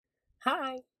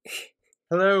Hi.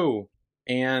 Hello,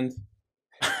 and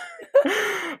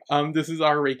this is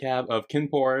our recap of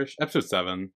KinnPorsche, episode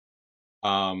 7.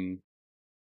 Um,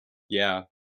 yeah,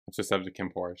 episode 7 of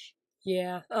KinnPorsche.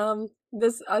 Yeah.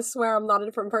 This I swear I'm not a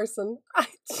different person.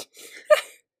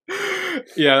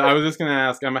 Yeah, I was just gonna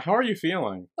ask, how are you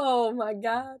feeling? Oh my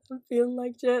god, I'm feeling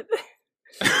like shit.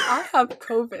 I have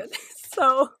COVID.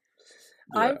 So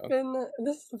I've Yeah, been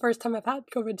this is the first time I've had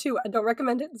COVID too. I don't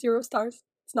recommend it. 0 stars.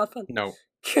 It's not fun. no,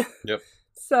 yep.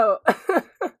 So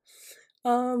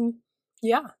um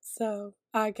yeah, so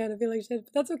I kinda feel like shit,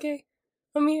 but that's okay.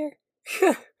 I'm here.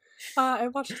 I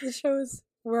watched the shows.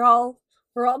 We're all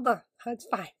done. It's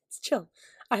fine. It's chill.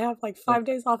 I have like 5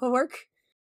 days off of work.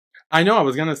 I know, I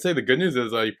was gonna say the good news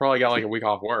is you probably got like a week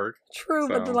off work, True,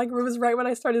 but so. like it was right when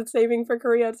I started saving for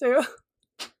Korea too.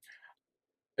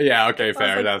 Yeah, okay, I was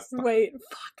fair, like, that's. wait,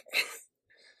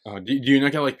 fuck. Do you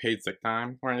not get like paid sick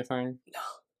time or anything?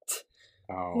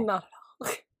 No, Oh, not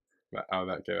at all.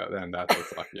 then that does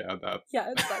suck, yeah, that's.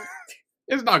 Yeah, it's like,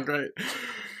 It's not great.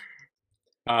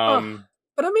 oh, Um,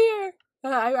 but I'm here.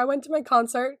 I went to my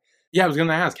concert. yeah, I was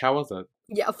gonna ask, how was it?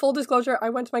 Yeah, full disclosure, I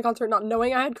went to my concert not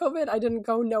knowing I had COVID. I didn't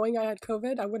go knowing I had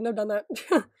COVID. I wouldn't have done that.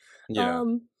 Yeah.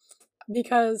 um,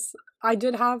 because I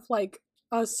did have like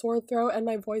a sore throat and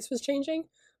my voice was changing,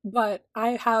 but I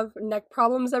have neck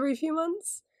problems every few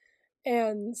months.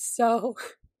 And so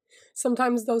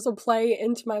sometimes those will play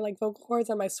into my like vocal cords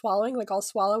and my swallowing. Like I'll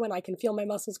swallow and I can feel my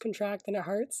muscles contract and it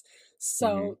hurts. Hmm.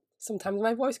 So sometimes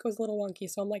my voice goes a little wonky.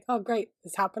 So I'm like, oh great,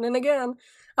 it's happening again.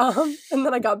 And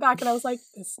then I got back and I was like,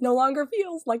 this no longer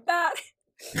feels like that.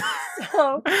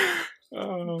 So,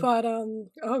 Oh, but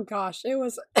oh gosh, it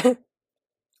was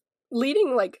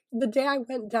leading like the day I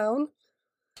went down,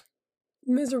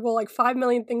 miserable. Like 5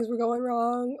 million things were going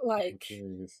wrong. Like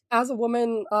jeez. as a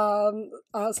woman,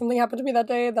 something happened to me that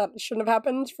day that shouldn't have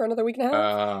happened for another week and a half.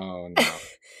 Oh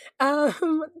no.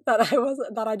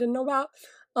 That I didn't know about.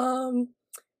 Um,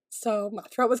 so my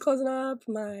throat was closing up,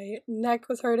 my neck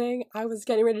was hurting. I was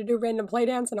getting ready to do random play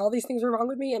dance, and all these things were wrong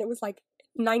with me. And it was like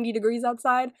 90 degrees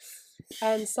outside,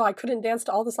 and so I couldn't dance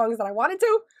to all the songs that I wanted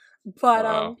to. But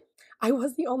Wow. I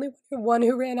was the only one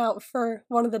who ran out for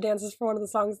one of the dances for one of the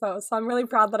songs though. So I'm really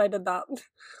proud that I did that.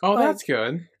 Oh, Like, that's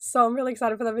good. so I'm really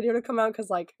excited for that video to come out because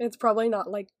like it's probably not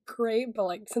like great, but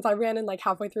like since I ran in like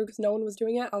halfway through because no one was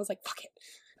doing it, I was like fuck it,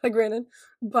 like ran in.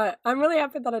 But I'm really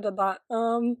happy that I did that.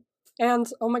 And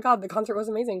oh my god, the concert was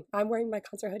amazing. I'm wearing my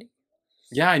concert hoodie.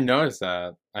 Yeah, I noticed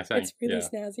that. I think. It's really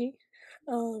Yeah.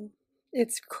 snazzy.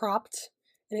 It's cropped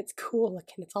and it's cool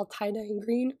looking. It's all tie dye and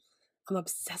green. I'm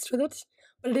obsessed with it,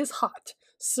 but it is hot.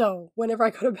 So whenever I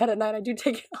go to bed at night, I do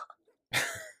take it off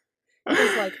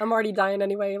because like I'm already dying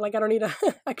anyway. Like I don't need a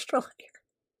extra layer.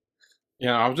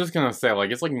 Yeah, I was just gonna say,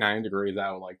 like, it's like 90 degrees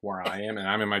out, like where I am, and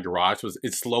I'm in my garage. So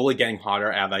it's slowly getting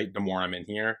hotter as the more I'm in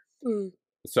here. Mm.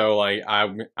 So like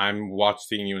I'm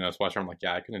seeing you in a sweatshirt. I'm like,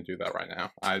 yeah, I couldn't do that right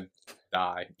now. I'd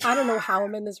die. I don't know how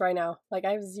I'm in this right now. Like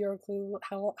I have zero clue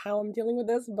how I'm dealing with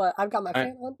this, but I've got my I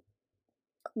fan on.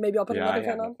 Maybe I'll put yeah, I another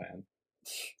have fan no on. fan.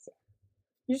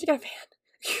 You should get a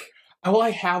fan. Well,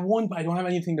 I have one, but I don't have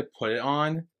anything to put it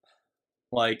on.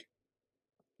 Like,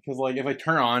 because like if I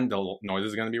turn on, the noise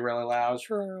is gonna be really loud. But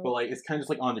True. like it's kind of just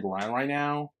like on the ground right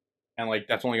now, and like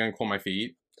that's only gonna cool my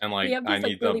feet. And We like have I these like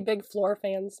need really the. big floor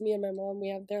fans. Me and my mom, we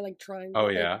have they're like Oh triangle,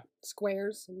 like yeah.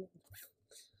 squares, and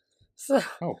so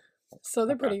Oh, so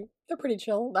okay. they're pretty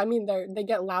chill. I mean they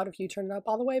get loud if you turn it up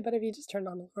all the way, but if you just turn it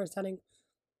on the lower setting,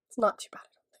 it's not too bad.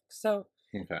 I don't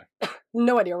think so. Okay.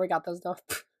 No idea where we got those though.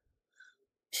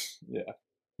 Yeah.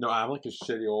 No, I have like a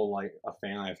shitty old like a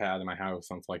fan I've had in my house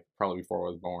since like probably before I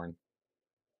was born.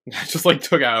 I just like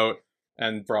took out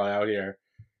and brought out here.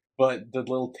 But the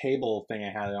little table thing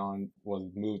I had it on was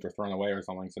moved or thrown away or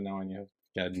something, so now I need to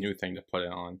get a new thing to put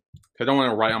it on. 'Cause I don't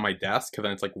want to write on my desk, because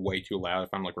then it's like way too loud if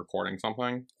I'm like recording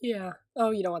something. Yeah.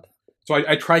 Oh, you don't want that. So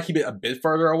I try to keep it a bit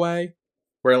further away,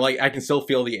 where like I can still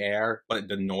feel the air, but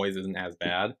the noise isn't as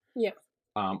bad. Yeah.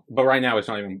 But right now it's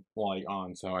not even like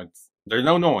on, so there's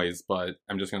no noise, but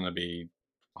I'm just gonna be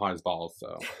hot as balls,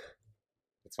 so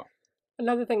it's fine.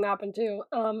 Another thing that happened too.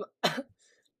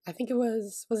 I think it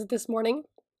was it this morning?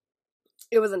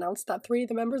 It was announced that 3 of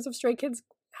the members of Stray Kids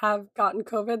have gotten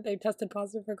COVID. They've tested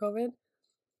positive for COVID.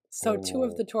 So 2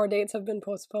 of Oh, the tour dates have been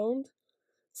postponed.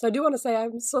 So I do want to say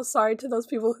I'm so sorry to those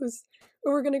people who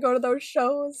were going to go to those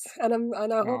shows, and I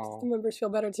hope the oh, members feel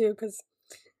better too because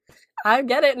I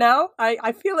get it now.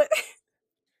 I feel it.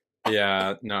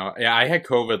 yeah, no, yeah. I had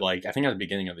COVID like I think at the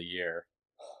beginning of the year,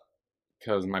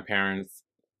 because my parents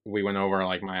we went over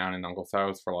like my aunt and uncle's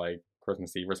house for like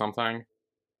Christmas Eve or something,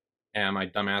 and my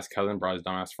dumbass cousin brought his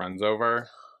dumbass friends over,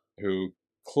 who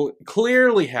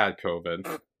clearly had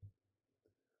COVID.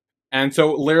 And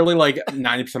so literally like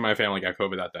 90% of my family got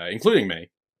COVID that day, including me.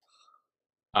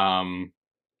 I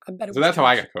bet it So was that's how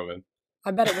I church. got COVID.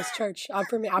 I bet it was church.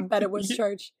 For me, I bet it was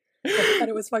church. I bet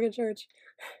it was fucking church.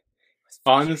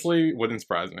 Honestly, wouldn't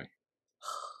surprise me. God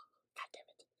damn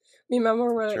it. Me and Mama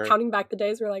were like, counting back the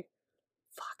days. We were like,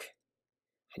 fuck.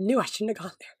 I knew I shouldn't have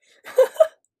gone there.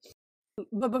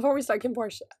 But before we start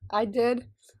KinnPorsche, I did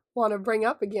want to bring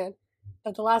up again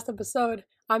that the last episode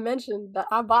I mentioned that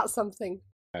I bought something.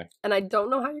 Okay. And I don't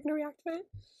know how you're going to react to it.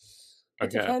 It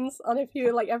depends on if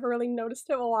you like ever really noticed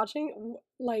it while watching,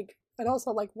 like, and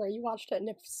also like where you watched it and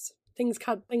if things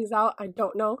cut things out. I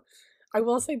don't know. I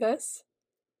will say this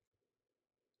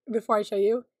before I show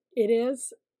you. It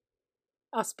is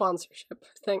a sponsorship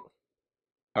thing.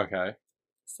 Okay.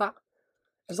 So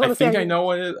I think I know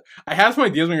what it is. I had some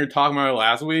ideas when you were talking about it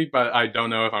last week, but I don't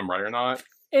know if I'm right or not.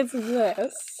 It's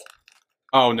this.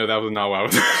 Oh no, that was not what I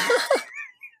was.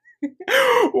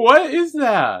 What is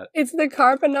that? It's the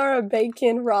carbonara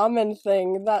bacon ramen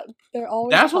thing that they're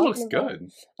always That's what talking looks about. good.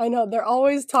 I know, they're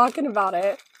always talking about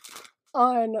it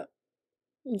on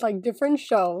like different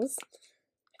shows.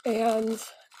 And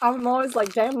I'm always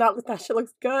like, damn, that shit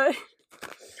looks good.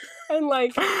 And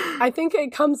like I think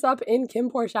it comes up in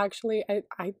KinnPorsche actually. It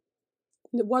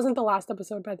wasn't the last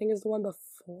episode, but I think it's the one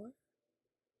before.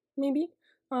 Maybe.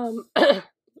 In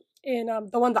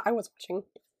the one that I was watching.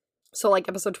 So, like,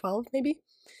 episode 12, maybe?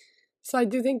 So, I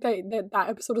do think that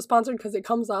episode was sponsored because it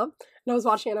comes up. And I was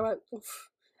watching it and I went, oof,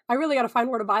 I really got to find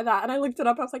where to buy that. And I looked it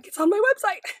up. I was like, it's on my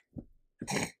website.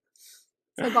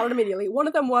 So, I bought it immediately. One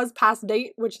of them was past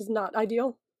date, which is not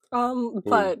ideal.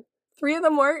 But 3 of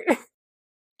them weren't.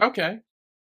 Okay.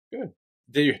 Good.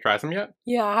 Did you try some yet?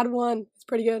 Yeah, I had one. It's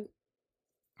pretty good.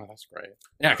 Oh, that's great.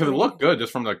 Yeah, because it looked good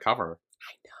just from the cover.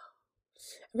 I know.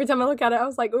 Every time I look at it, I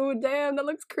was like, ooh, damn, that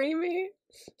looks creamy.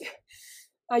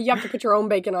 You have to put your own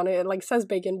bacon on it. It like says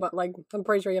bacon, but like I'm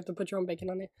pretty sure you have to put your own bacon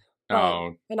on it.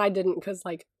 Oh. And I didn't because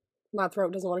like my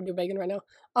throat doesn't want to do bacon right now.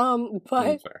 But oh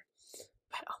my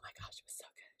gosh, it was so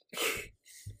good.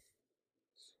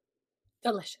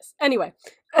 Delicious. Anyway.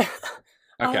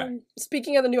 Okay.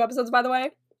 Speaking of the new episodes, by the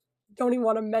way, don't even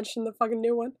want to mention the fucking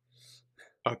new one.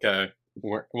 Okay.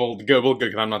 We'll good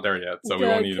because I'm not there yet, so we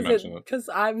won't need to mention it. Because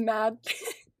I'm mad.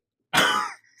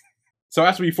 So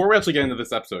actually, before we actually get into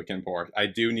this episode, KinnPorsche, I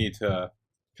do need to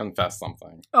confess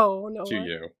something. Oh, no. To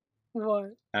you.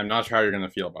 What? I'm not sure how you're going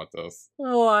to feel about this.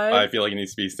 What? I feel like it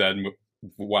needs to be said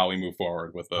while we move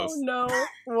forward with this. Oh, no.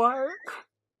 What?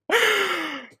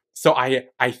 So I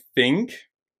think,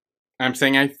 I'm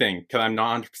saying I think, because I'm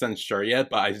not 100% sure yet,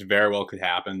 but it very well could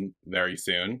happen very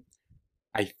soon.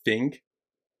 I think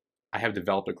I have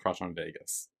developed a crush on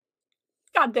Vegas.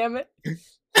 God damn it.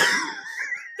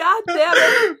 God damn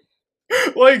it.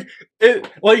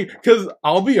 Because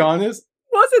I'll be honest.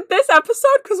 Was it this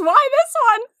episode? Because why this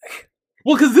one?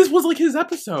 Well, because this was like his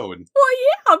episode. Well,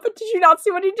 yeah, but did you not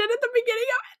see what he did at the beginning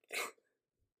of it?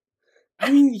 I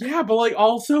mean, yeah, but like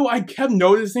also I kept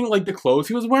noticing like the clothes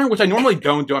he was wearing, which I normally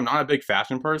don't do. I'm not a big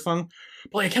fashion person.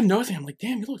 But like, I kept noticing, I'm like,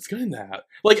 damn, he looks good in that.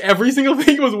 Like every single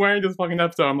thing he was wearing this fucking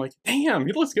episode, I'm like, damn,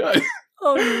 he looks good.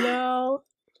 Oh no.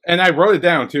 And I wrote it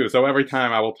down too, so every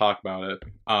time I will talk about it.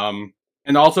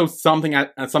 And also something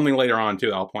later on too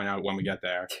that I'll point out when we get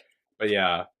there. But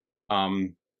yeah,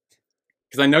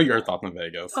 because I know your thoughts on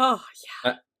Vegas. Oh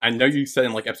yeah. I know you said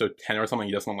in like episode 10 or something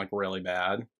you just went like really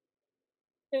bad.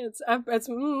 Yeah,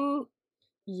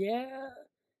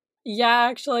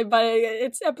 actually, but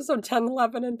it's episode 10,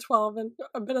 11, and 12, and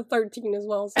a bit of 13 as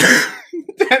well. So.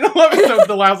 10, 11, so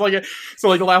the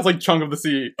last chunk of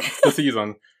the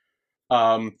season.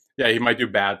 Yeah, he might do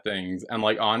bad things, and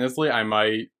like honestly, I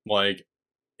might like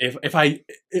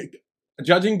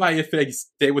judging by if I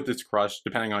stay with this crush,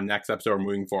 depending on next episode or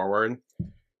moving forward,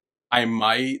 I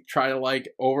might try to like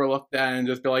overlook that and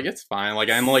just be like, it's fine. Like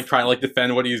I'm like try to like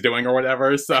defend what he's doing or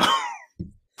whatever. So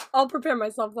I'll prepare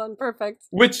myself then. Perfect.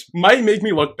 Which might make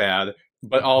me look bad,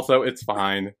 but also it's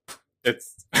fine.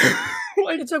 It's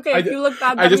like it's okay if you look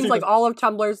bad. That means like all of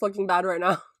Tumblr's looking bad right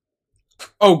now.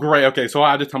 Oh great. Okay, so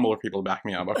I have the Tumblr people to back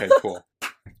me up. Okay, cool.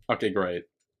 Okay, great.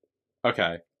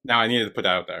 Okay. Now I needed to put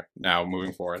that out there. Now,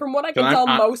 moving forward. From what I can tell,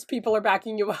 most people are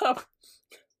backing you up.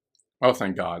 Oh,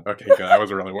 thank God. Okay, good. I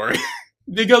was really worried.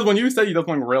 Because when you said you did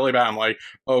something really bad, I'm like,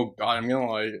 oh God, I'm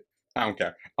gonna like, I don't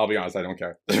care. I'll be honest, I don't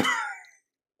care.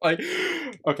 Like,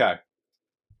 okay.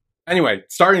 Anyway,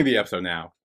 starting the episode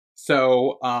now.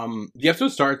 So, the episode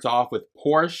starts off with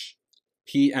Porsche,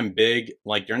 Pete, and Big,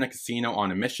 like, they're in a casino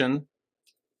on a mission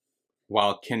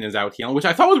while Kinn is out healing, which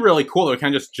I thought was really cool. They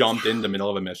kind of just jumped in the middle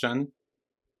of a mission.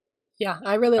 Yeah,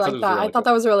 I really I thought like it was that. really I thought cool.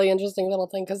 that was a really interesting little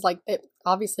thing because, like, it,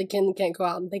 obviously, Kin can't go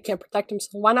out and they can't protect him.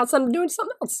 So why not send him doing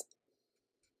something else?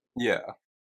 Yeah.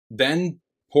 Then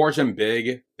Porsche and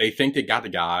Big, they think they got the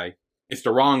guy. It's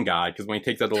the wrong guy because when he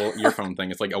takes that little earphone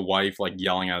thing, it's like a wife like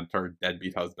yelling at her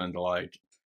deadbeat husband to like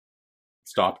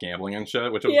stop gambling and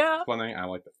shit, which was Yeah, funny. I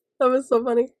liked it. that was so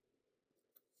funny.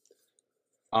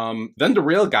 Then the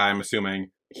real guy, I'm assuming,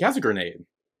 he has a grenade.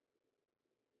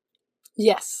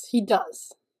 Yes, he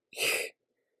does.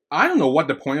 I don't know what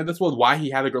the point of this was. Why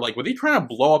he had a like? Was he trying to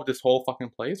blow up this whole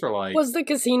fucking place or like? Was the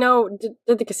casino?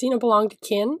 Did the casino belong to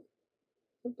Kin?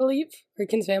 I believe, or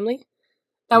Kin's family.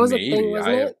 That was a thing, Maybe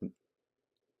wasn't it?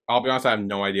 I'll be honest. I have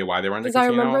no idea why they were in the Because I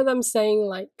casino. remember them saying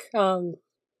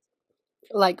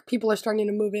like people are starting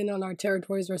to move in on our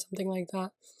territories or something like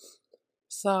that.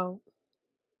 So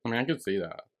I mean, I could see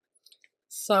that.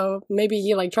 So maybe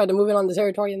he like tried to move in on the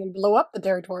territory and then blow up the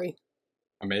territory.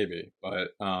 Maybe, but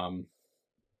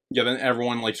yeah. Then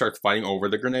everyone like starts fighting over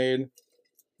the grenade.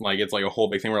 Like it's like a whole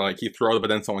big thing where like he throws it, but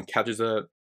then someone catches it.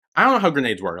 I don't know how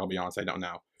grenades work. I'll be honest, I don't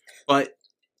know. But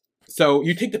so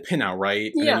you take the pin out,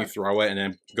 right? And Yeah. then you throw it, and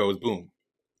then it goes boom.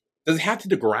 Does it have to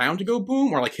the ground to go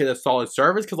boom, or like hit a solid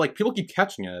surface? Because like people keep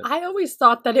catching it. I always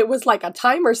thought that it was like a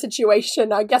timer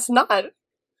situation. I guess not.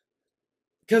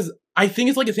 Because I think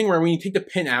it's like a thing where when you take the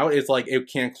pin out, it's like it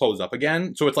can't close up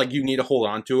again. So it's like you need to hold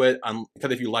on to it,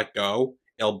 because if you let go,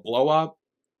 it'll blow up.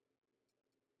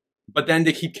 But then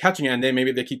they keep catching it, and then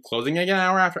maybe they keep closing it again an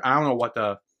hour after. I don't know what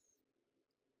the...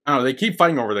 I don't know, they keep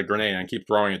fighting over the grenade and keep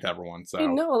throwing it to everyone, so... I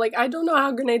know, like, I don't know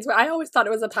how grenades work. I always thought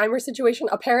it was a timer situation.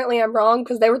 Apparently I'm wrong,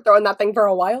 because they were throwing that thing for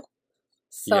a while.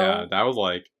 So... Yeah, that was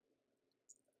like...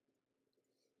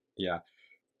 Yeah.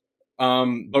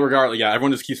 But regardless, yeah,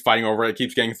 everyone just keeps fighting over it,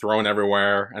 keeps getting thrown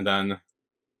everywhere, and then...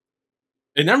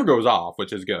 It never goes off,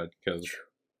 which is good, because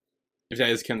if that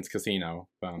is Kin's casino,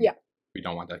 then yeah. We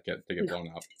don't want that to get blown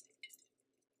up.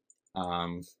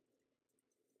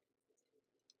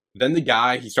 Then the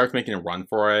guy, he starts making a run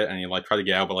for it, and he like tries to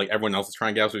get out, but like everyone else is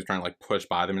trying to get out, so he's trying to like push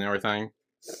by them and everything.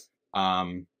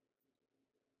 And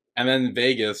then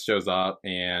Vegas shows up,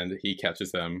 and he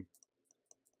catches him,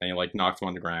 and he like knocks him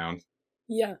on the ground.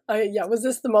 Yeah, yeah. Was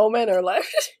this the moment or like?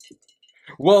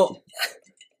 Well,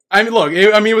 I mean, look,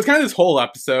 it was kind of this whole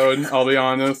episode. I'll be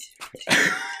honest.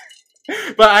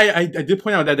 But I did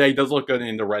point out that he does look good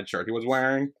in the red shirt he was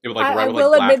wearing. It was like I red,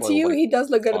 will like, admit to you, he does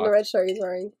look good in the red shirt he's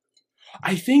wearing.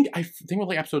 I think it was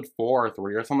like episode 4 or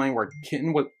 3 or something where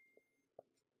Kitten was...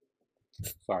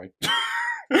 Sorry.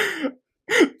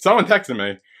 Someone texted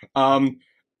me.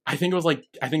 I think it was like,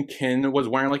 I think Kin was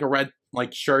wearing like a red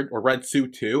like shirt or red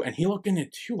suit too, and he looked in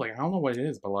it too. Like, I don't know what it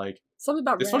is, but like... Something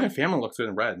about this red. fucking family looks good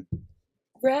in red.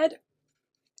 Red?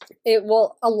 It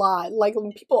will a lot. Like,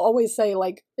 when people always say,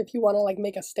 like, if you want to, like,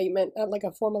 make a statement at, like,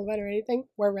 a formal event or anything,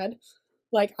 wear red.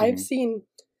 Like, I've seen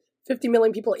 50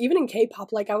 million people, even in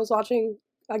K-pop, like, I was watching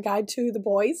a guide to the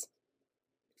boys,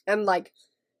 and, like,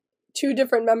 2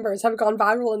 different members have gone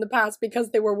viral in the past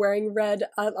because they were wearing red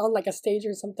on like, a stage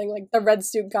or something, like, the red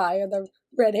suit guy or the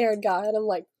red-haired guy, and I'm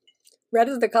like, red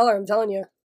is the color, I'm telling you.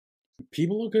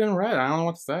 People look good in red. I don't know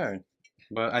what to say.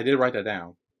 But I did write that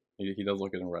down. He does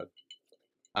look good in red.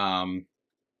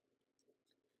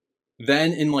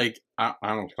 Then in like I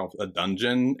don't know what to call it, a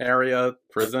dungeon area,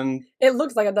 prison. It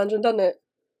looks like a dungeon, doesn't it?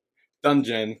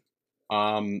 Dungeon.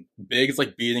 Big's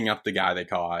like beating up the guy they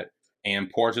caught,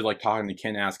 and Porsche is like talking to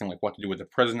Kin, asking like what to do with the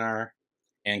prisoner,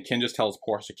 and Kin just tells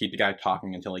Porsche to keep the guy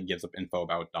talking until he gives up info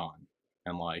about Dawn,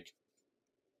 and like,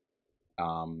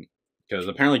 because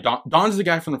apparently Dawn's the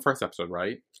guy from the first episode,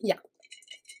 right? Yeah.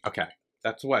 Okay,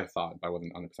 that's what I thought, but I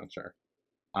wasn't 100% sure.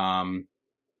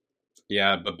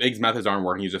 Yeah, but Big's methods aren't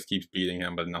working. He just keeps beating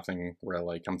him, but nothing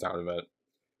really comes out of it.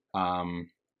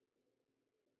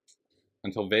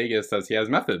 Until Vegas says he has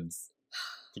methods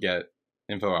to get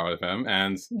info out of him,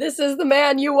 and... This is the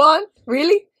man you want?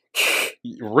 Really?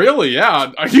 Really,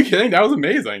 yeah. Are you kidding? That was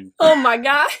amazing. Oh my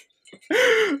god.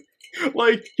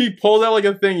 Like, he pulls out, like,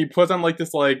 a thing. He puts on, like,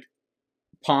 this, like,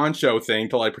 poncho thing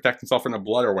to, like, protect himself from the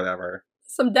blood or whatever.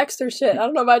 Some Dexter shit. I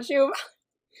don't know about you.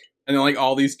 And then, like,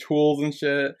 all these tools and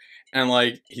shit. And,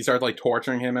 like, he starts, like,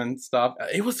 torturing him and stuff.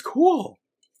 It was cool.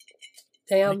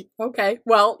 Damn. Like, okay.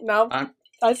 Well, now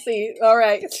I see. All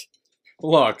right.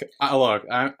 Look,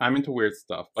 I'm into weird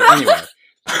stuff. But anyway.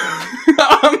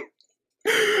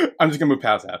 I'm just gonna move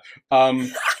past that.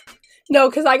 No,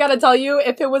 because I gotta tell you,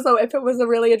 if it was a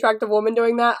really attractive woman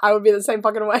doing that, I would be the same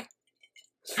fucking way.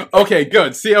 Okay,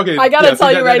 good. See, okay. I gotta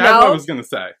tell you right that's now. What I was gonna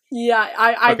say. Yeah,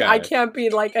 I can't be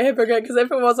like a hypocrite, because if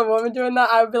it was a woman doing that,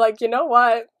 I would be like, you know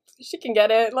what? She can get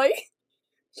it. Like.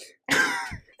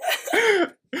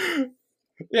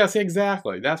 Yeah, see,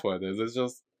 exactly. That's what it is. It's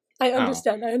just... I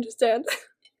understand.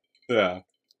 Yeah.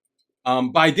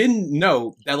 But I didn't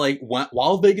know that, like,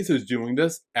 while Vegas is doing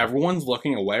this, everyone's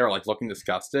looking away or, like, looking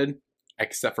disgusted,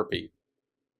 except for Pete.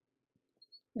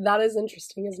 That is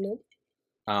interesting, isn't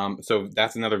it? So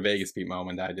that's another Vegas Pete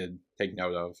moment that I did take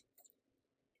note of.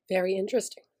 Very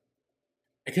interesting.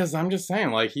 Because I'm just saying,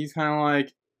 like, he's kind of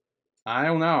like, I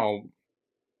don't know.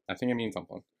 I think it means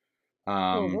something.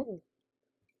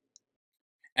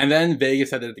 And then Vegas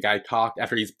said that the guy talked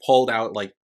after he's pulled out,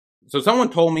 like... So someone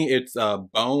told me it's a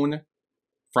bone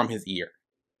from his ear.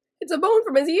 It's a bone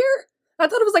from his ear? I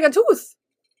thought it was like a tooth.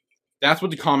 That's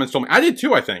what the comments told me. I did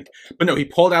too, I think. But no, he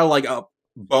pulled out, like, a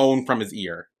bone from his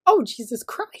ear. Oh, Jesus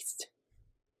Christ.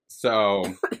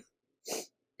 So,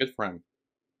 good for him.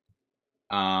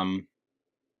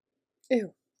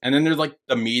 Ew. And then there's, like,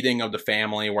 the meeting of the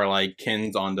family where, like,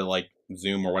 Kinn's on the, like,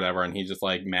 Zoom or whatever, and he's just,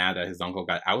 like, mad that his uncle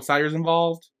got outsiders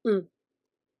involved. Mm.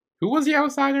 Who was the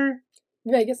outsider?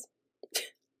 Vegas.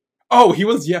 Oh, he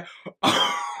was, yeah.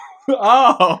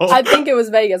 Oh. I think it was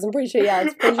Vegas. I'm pretty sure, yeah.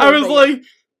 I was like,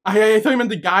 I thought you meant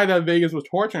the guy that Vegas was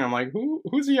torturing. I'm like,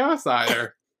 who's the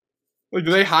outsider? Like,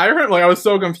 did they hire him? Like, I was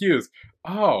so confused.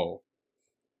 Oh.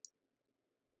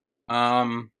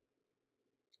 But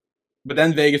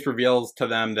then Vegas reveals to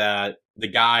them that the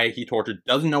guy he tortured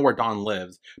doesn't know where Don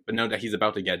lives, but know that he's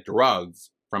about to get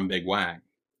drugs from Big Wang.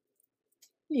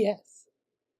 Yes.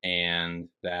 And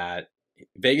that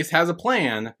Vegas has a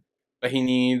plan, but he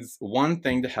needs one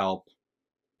thing to help,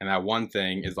 and that one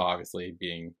thing is obviously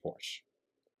being Porsche.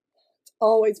 It's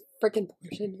always freaking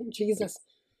Porsche. Jesus.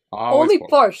 Always Only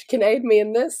Porsche can aid me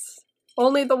in this.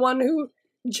 Only the one who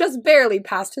just barely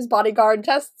passed his bodyguard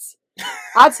tests.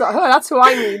 That's who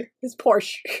I need, is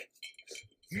Porsche.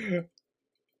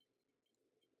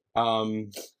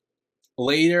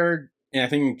 Later, I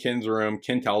think in Kinn's room,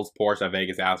 Kinn tells Porsche that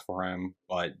Vegas asked for him,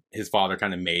 but his father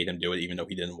kind of made him do it even though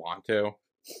he didn't want to.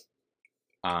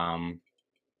 And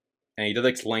he did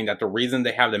explain that the reason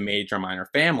they have the major minor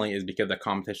family is because the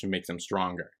competition makes them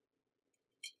stronger.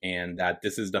 And that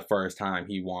this is the first time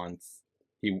he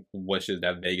wishes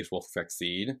that Vegas will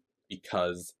succeed,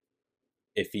 because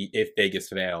if Vegas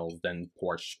fails, then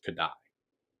Porsche could die.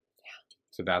 Yeah.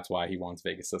 So that's why he wants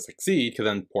Vegas to succeed, because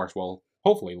then Porsche will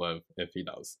hopefully live if he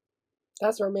does.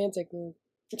 That's a romantic move.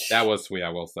 That was sweet, I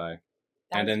will say.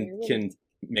 And then Kinn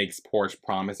makes Porsche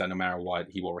promise that no matter what,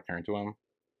 he will return to him.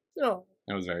 No.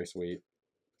 That was very sweet.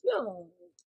 No.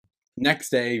 Next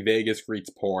day, Vegas greets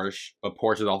Porsche, but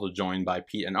Porsche is also joined by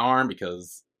Pete and Arm,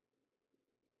 because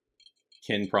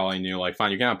Kinn probably knew, like,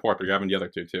 fine, you can have Porsche, but you're having the other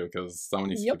two too, because someone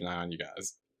needs to keep an eye on you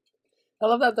guys. I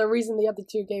love that the reason the other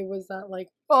two gave was that, like,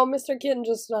 oh, Mr. Kinn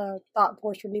just thought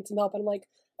Porsche would need some help. And I'm like,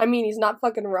 I mean, he's not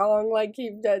fucking wrong. Like,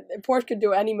 Porsche could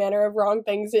do any manner of wrong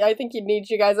things. I think he needs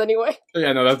you guys anyway.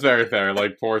 Yeah, no, that's very fair.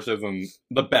 Like, Porsche isn't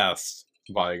the best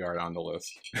bodyguard on the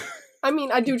list. I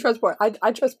mean, I do trust Porsche.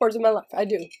 I trust Porsche in my life. I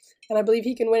do. And I believe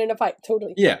he can win in a fight,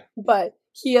 totally. Yeah. But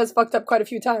he has fucked up quite a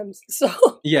few times,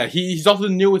 so... Yeah, he's also the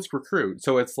newest recruit,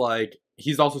 so it's like,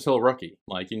 he's also still a rookie.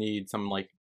 Like, you need some, like...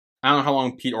 I don't know how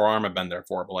long Pete or Arm have been there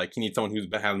for, but, like, you need someone who's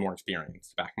has more experience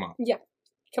to back him up. Yeah.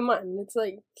 Come on. It's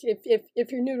like,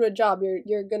 if you're new to a job,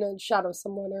 you're gonna shadow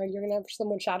someone, or you're gonna have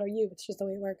someone shadow you. It's just the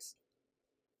way it works.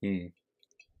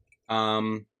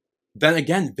 Then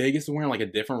again, Vegas is wearing, like, a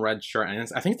different red shirt, and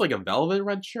I think it's, like, a velvet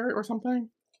red shirt or something?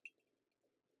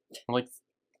 Like,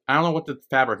 I don't know what the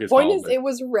fabric is called. Point is, it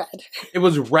was red. It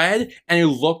was red, and it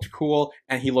looked cool,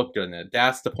 and he looked good in it.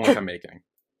 That's the point I'm making.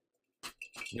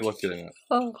 He looked good in it.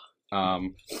 Oh.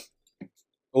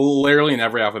 Literally in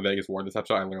every outfit Vegas wore this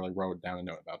episode, I literally wrote down a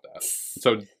note about that.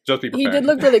 So just be prepared. He did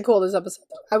look really cool this episode,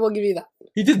 though. I will give you that.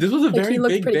 He did. This was a very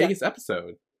big Vegas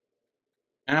episode.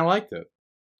 And I liked it.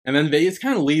 And then Vegas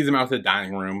kind of leads him out to the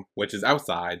dining room, which is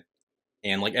outside.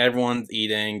 And, like, everyone's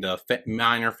eating, the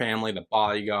minor family, the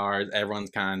bodyguards, everyone's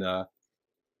kind of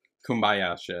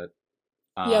kumbaya shit.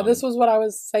 Yeah, this was what I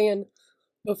was saying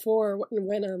before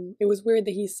when it was weird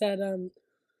that he said,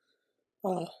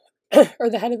 or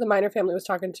the head of the minor family was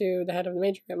talking to the head of the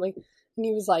major family, and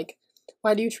he was like,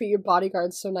 why do you treat your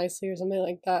bodyguards so nicely, or something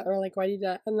like that, or like, why do you do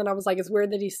that? And then I was like, it's weird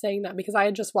that he's saying that, because I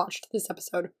had just watched this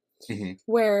episode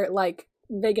where, like,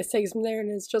 Vegas takes him there and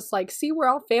it's just like, see, we're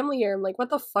all family here. I'm like, what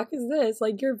the fuck is this?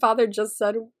 Like, your father just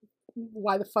said,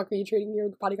 why the fuck are you treating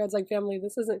your bodyguards like family?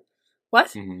 This isn't...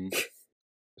 What?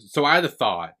 So I had a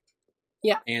thought.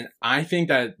 Yeah. And I think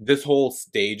that this whole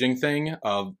staging thing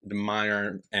of the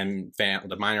minor and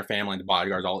the minor family and the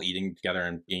bodyguards all eating together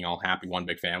and being all happy, one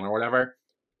big family or whatever,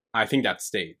 I think that's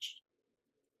staged.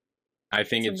 I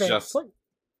think it's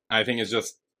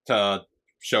just to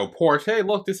show Porsche, hey,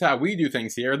 look, this is how we do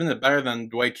things here. Isn't it better than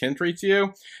the way Kinn treats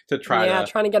you? To try to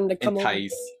trying to get him to come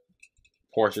entice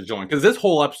Porsche to join. Because this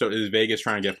whole episode is Vegas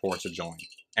trying to get Porsche to join.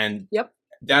 And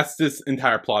that's this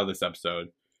entire plot of this episode.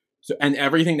 So, and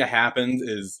everything that happens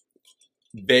is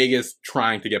Vegas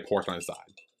trying to get Porsche on his side.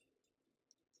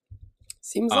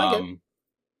 Seems like it.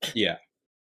 Yeah.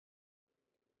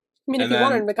 I mean, if he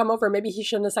wanted him to come over, maybe he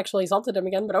shouldn't have sexually assaulted him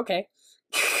again, but okay.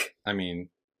 I mean,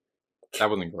 that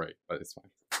wasn't great, but it's fine.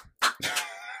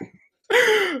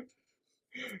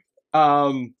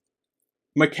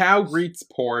 Macau greets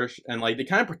Porsche, and like they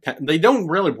kind of pretend they don't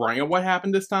really bring up what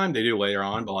happened this time. They do later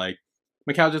on, but like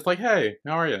Macau just like, hey,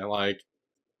 how are you? Like,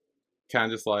 kind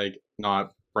of just like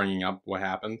not bringing up what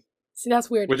happened. See, that's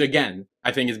weird. Which again,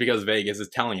 I think is because Vegas is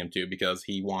telling him to, because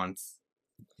he wants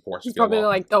Porsche. He's probably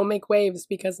like, don't make waves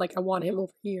because like I want him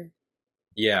over here.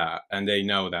 Yeah, and they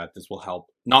know that this will help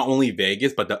not only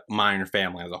Vegas but the minor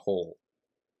family as a whole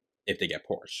if they get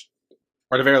Porsche,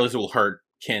 or at the very least, it will hurt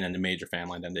Kinn and the major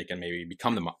family, and then they can maybe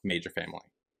become the major family.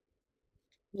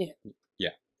 Yeah.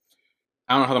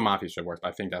 I don't know how the mafia should work, but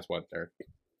I think that's what they're.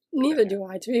 Neither do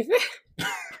I, to be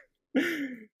fair.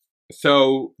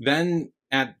 So then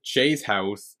at Shay's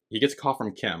house, he gets a call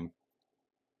from Kim.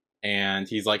 And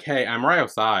he's like, hey, I'm right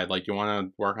outside. Like, you want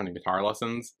to work on the guitar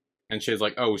lessons? And Shay's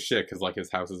like, oh, shit, because, like,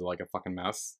 his house is, like, a fucking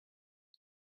mess.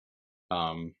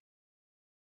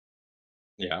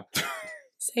 Yeah.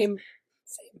 Same.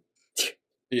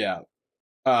 Yeah.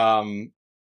 Then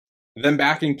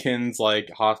back in Kinn's,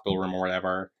 like, hospital room or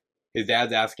whatever, his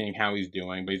dad's asking how he's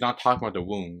doing, but he's not talking about the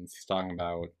wounds. He's talking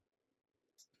about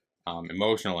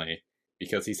emotionally,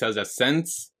 because he says that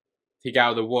since he got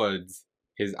out of the woods,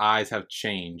 his eyes have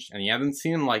changed, and he hasn't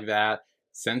seen him like that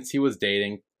since he was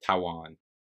dating Tawan,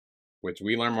 which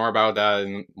we learn more about that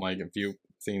in like a few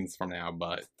scenes from now,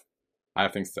 but I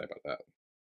have things to say about that.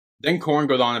 Then Korn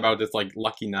goes on about this like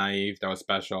lucky knife that was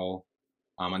special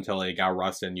until it got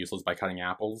rusted and useless by cutting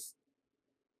apples.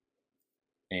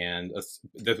 And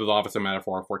this was obviously a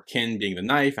metaphor for Kinn being the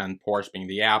knife and Porsche being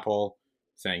the apple,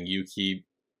 saying you keep,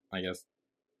 I guess,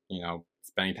 you know,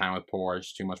 spending time with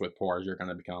Porsche, too much with Porsche, you're going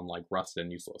to become, like, rusted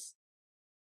and useless.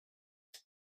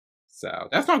 So,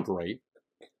 that's not great,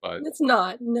 but... It's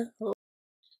not, no.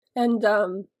 And,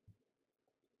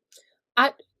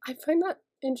 I find that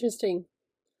interesting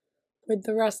with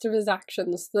the rest of his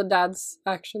actions, the dad's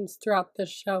actions throughout this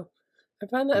show. I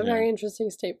find that a very interesting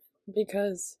statement,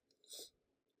 because,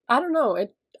 I don't know,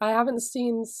 I haven't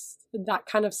seen that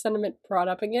kind of sentiment brought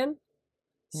up again,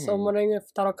 so I'm wondering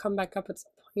if that'll come back up at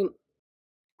some point.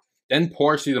 Then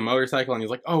Porsche sees a motorcycle and he's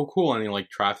like, oh, cool. And he like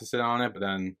tries to sit on it, but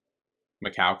then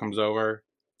Macau comes over.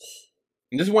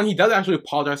 And this is when he does actually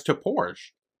apologize to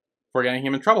Porsche for getting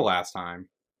him in trouble last time.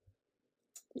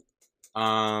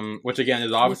 Which again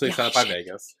is obviously set up by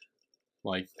Vegas.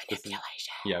 Like, this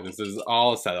is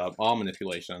all set up, all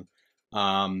manipulation.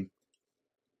 And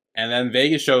then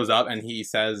Vegas shows up and he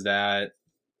says that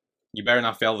you better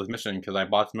not fail this mission because I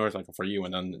bought the motorcycle for you,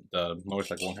 and then the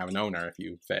motorcycle won't have an owner if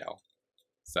you fail.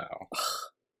 So,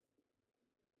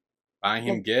 buying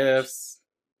him gifts,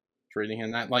 treating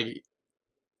him that, like,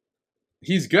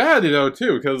 he's good at it though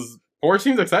too, because Porsche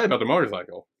seems excited about the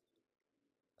motorcycle.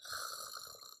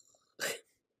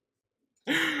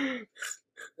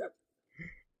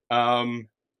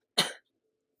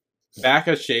 Back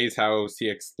at Shay's house, he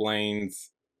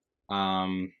explains,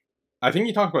 I think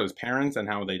he talked about his parents and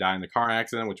how they died in the car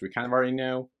accident, which we kind of already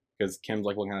knew, because Kim's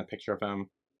like looking at a picture of him,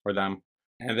 or them.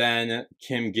 And then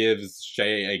Kim gives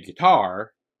Shay a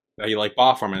guitar that he like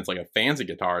bought from him. It's like a fancy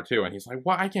guitar too. And he's like,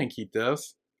 "What? I can't keep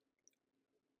this."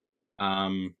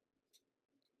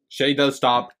 Shay does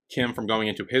stop Kim from going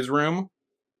into his room,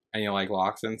 and he like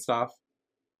locks and stuff.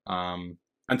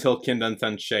 Until Kim then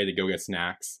sends Shay to go get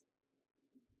snacks,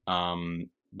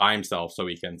 by himself, so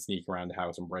he can sneak around the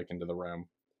house and break into the room.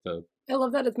 I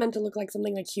love that it's meant to look like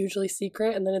something like hugely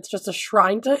secret, and then it's just a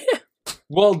shrine to him.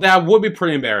 Well, that would be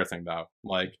pretty embarrassing, though.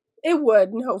 Like, it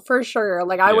would, no, for sure.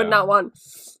 Like, I would not want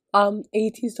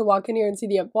ATs to walk in here and see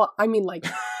the. Well, I mean, like,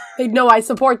 they know I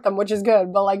support them, which is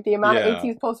good. But like the amount of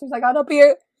ATs posters I got up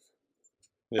here,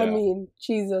 I mean,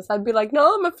 Jesus, I'd be like,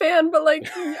 no, I'm a fan, but like,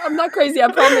 I'm not crazy. I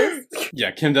promise.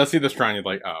 Yeah, Kim does see the shrine. He's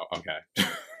like, oh, okay.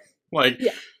 Like,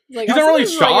 he's not really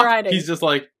shocked. He's just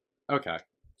like, okay.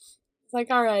 It's like,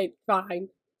 all right, fine.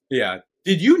 Yeah.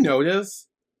 Did you notice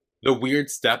the weird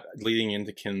step leading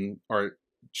into Kim or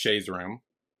Shay's room?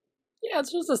 Yeah,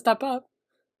 it's just a step up.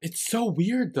 It's so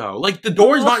weird though. Like the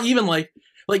door is not even like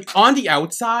on the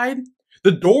outside,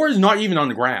 the door is not even on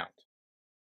the ground.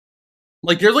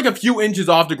 Like there's like a few inches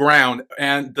off the ground,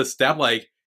 and the step, like,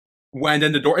 when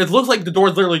then the door, it looks like the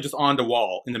door's literally just on the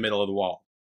wall, in the middle of the wall.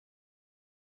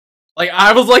 Like,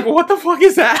 I was like, what the fuck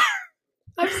is that?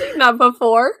 I've seen that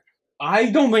before.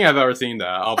 I don't think I've ever seen that,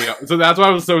 I'll be honest. So that's why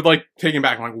I was so, like, taken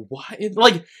back. I'm like, what?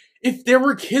 Like, if there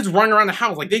were kids running around the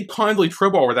house, like, they'd constantly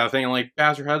trip over that thing and, like,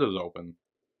 bash their head was open.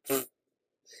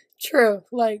 True.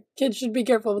 Like, kids should be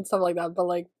careful with stuff like that, but,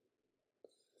 like...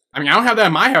 I mean, I don't have that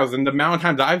in my house, and the amount of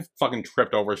times I've fucking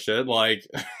tripped over shit, like...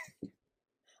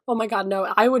 Oh my god,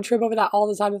 no. I would trip over that all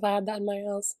the time if I had that in my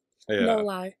house. Yeah. No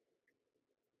lie.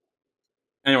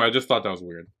 Anyway, I just thought that was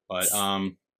weird. But,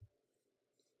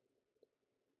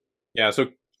 yeah, so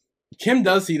Kim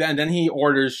does see that, and then he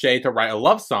orders Shay to write a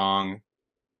love song,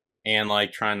 and,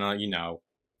 like, trying to, you know,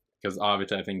 because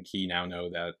obviously I think he now know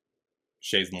that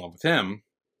Shay's in love with him,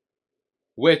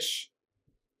 which,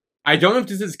 I don't know if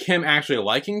this is Kim actually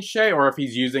liking Shay, or if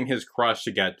he's using his crush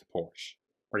to get to Porsche,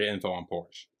 or get info on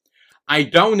Porsche. I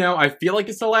don't know, I feel like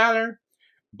it's the latter,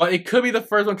 but it could be the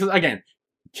first one, because, again,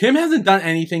 Kim hasn't done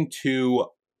anything too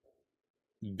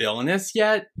villainous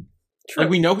yet. True.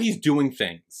 Like, we know he's doing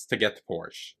things to get to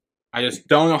Porsche. I just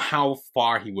don't know how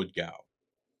far he would go.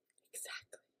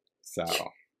 Exactly. So.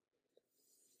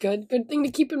 Good thing to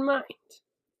keep in mind.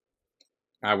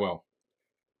 I will.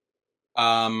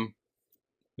 Then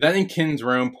in Kin's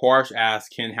room, Porsche asks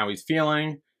Kin how he's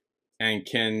feeling. And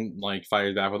Kin, like,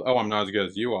 fires back with, oh, I'm not as good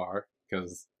as you are.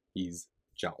 Because he's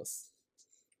jealous.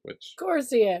 Which. Of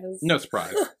course he is. No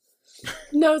surprise.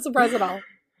 No surprise at all.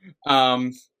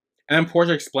 And then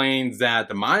Porsche explains that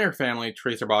the Minor family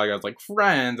treats their bodyguards like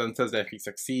friends and says that if he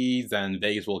succeeds, then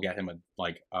Vegas will get him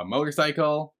a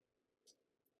motorcycle.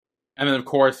 And then, of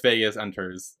course, Vegas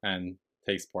enters and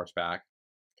takes Porsche back.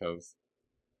 Because...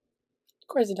 Of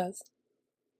course he does.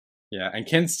 Yeah, and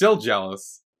Kin's still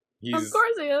jealous. Of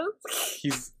course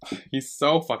he is. He's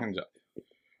so fucking jealous.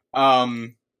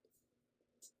 And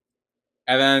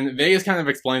then Vegas kind of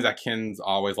explains that Kin's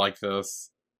always like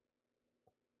this.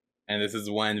 And this is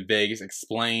when Vegas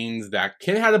explains that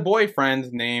Kin had a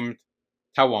boyfriend named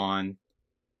Tawan.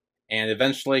 And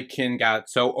eventually Kin got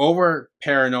so over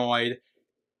paranoid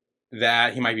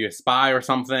that he might be a spy or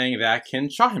something that Kin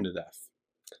shot him to death.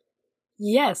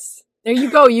 Yes. There you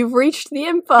go. You've reached the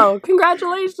info.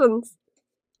 Congratulations.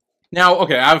 Now,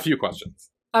 okay, I have a few questions.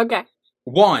 Okay.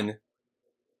 One,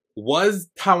 was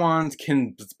Tawan's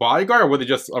Kin's bodyguard or was he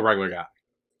just a regular guy?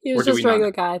 He was just a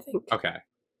regular guy, I think. Okay.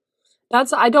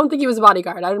 I don't think he was a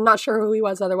bodyguard. I'm not sure who he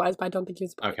was otherwise, but I don't think he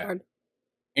was a bodyguard. Okay.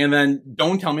 And then,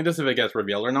 don't tell me this if it gets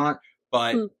revealed or not,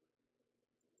 but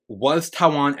was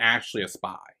Tawan actually a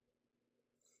spy?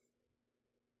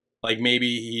 Like, maybe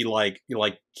he, like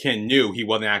Kin knew he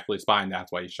wasn't actually a spy and that's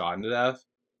why he shot him to death?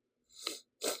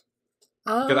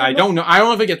 Because I don't know. I don't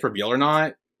know if it gets revealed or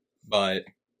not, but...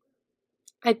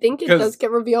 I think it does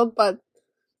get revealed, but,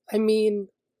 I'm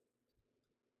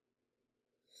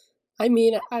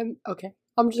okay.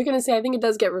 I'm just gonna say I think it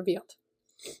does get revealed.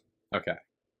 Okay.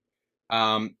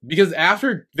 Because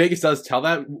after Vegas does tell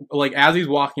that, like, as he's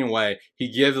walking away, he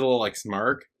gives a little, like,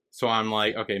 smirk. So I'm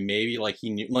like, okay, maybe, like, he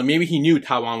knew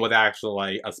Tawan was actually,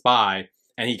 like, a spy,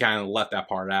 and he kind of left that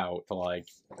part out to, like,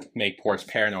 make Porsche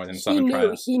paranoid and stuff.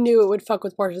 He knew it would fuck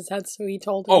with Porsche's head, so he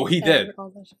told him. Oh, he did.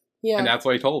 Yeah. And that's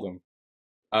what he told him.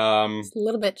 He's a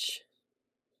little bitch.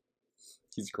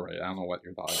 He's great. I don't know what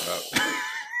you're talking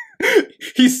about.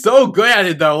 He's so good at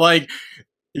it, though. Like,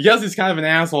 yes, he's kind of an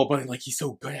asshole, but, like, he's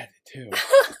so good at it, too.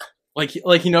 like,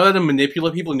 he knows how to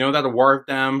manipulate people, he knows how to work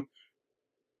them.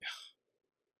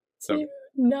 So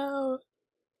no.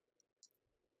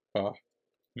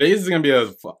 This is going to be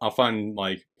a fun,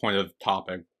 like, point of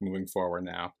topic moving forward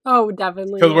now. Oh,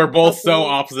 definitely. Because we're both so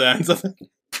opposite ends of it.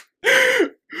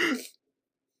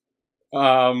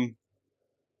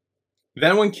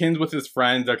 Then when Kin's with his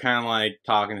friends, they're kind of, like,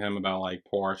 talking to him about, like,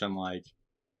 Porsche and, like...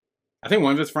 I think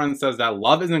one of his friends says that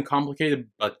love isn't complicated,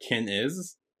 but Kin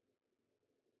is.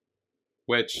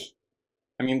 Which...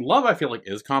 I mean, love, I feel like,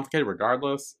 is complicated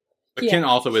regardless. But Kin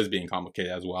also is being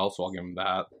complicated as well, so I'll give him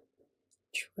that.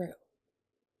 True.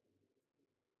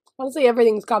 Honestly,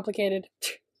 everything's complicated.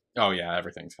 Oh, yeah,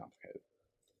 everything's complicated.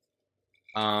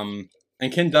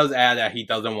 And Kin does add that he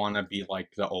doesn't want to be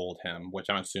like the old him, which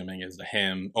I'm assuming is the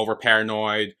him, over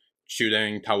paranoid,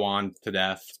 shooting Tawan to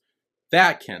death.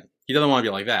 That Kin. He doesn't want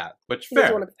to be like that, which fair.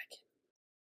 Doesn't want to be that Kin.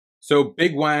 So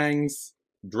Big Wang's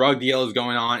drug deal is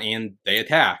going on, and they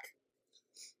attack.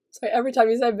 So every time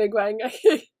you say Big Wang,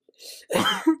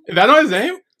 Is that not his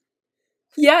name?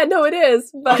 Yeah, no, it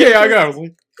is. But okay, I got it. I was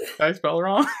like, did I spell it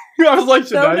wrong? I was like,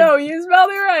 No, you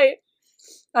spelled it right.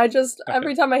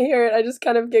 Every time I hear it, I just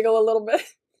kind of giggle a little bit.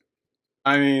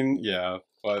 I mean, yeah.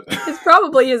 but It's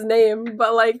probably his name,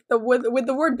 but like with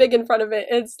the word big in front of it,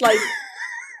 it's like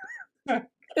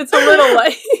it's a little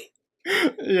like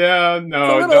yeah, it's a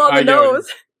no, little on the nose.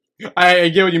 I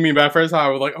get what you mean, but at first I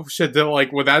was like, oh shit,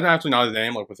 like, was that actually not his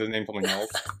name? Like, was his name something else?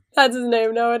 That's his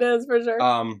name. No, it is for sure.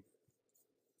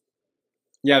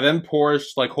 Yeah, then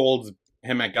Porsche, like, holds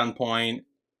him at gunpoint,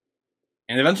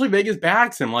 and eventually Vegas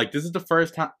bags him. Like, this is the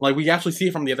first time, like, we actually see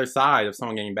it from the other side of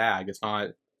someone getting bagged. It's not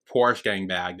Porsche getting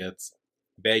bagged, it's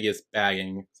Vegas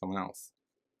bagging someone else.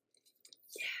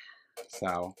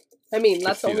 So, I mean,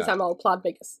 that's the only time I'll applaud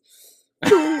Vegas.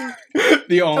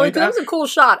 The only that was a cool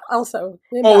shot, also.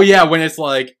 Oh yeah, when it's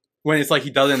like he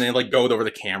does it and it like goes over the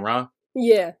camera.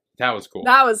 Yeah, that was cool.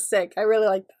 That was sick. I really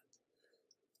liked that.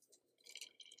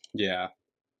 Yeah,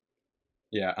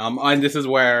 yeah. And this is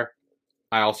where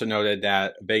I also noted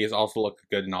that Vegas also looked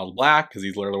good in all black because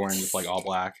he's literally wearing just like all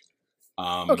black.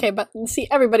 Okay, but see,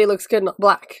 everybody looks good in all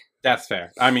black. That's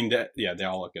fair. I mean, yeah, they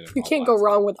all look good. You can't go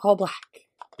wrong with all black.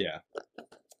 Yeah.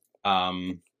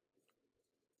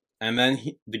 And then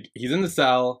he's in the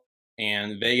cell,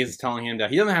 and Vegas is telling him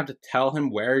that he doesn't have to tell him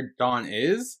where Dawn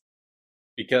is,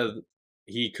 because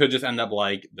he could just end up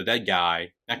like the dead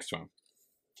guy next to him.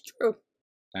 True.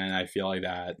 And I feel like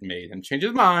that made him change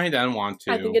his mind and want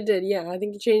to... I think it did, yeah. I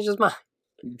think he changed his mind.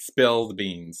 Spill the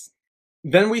beans.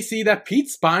 Then we see that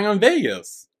Pete's spying on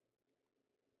Vegas.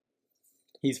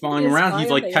 He's following around.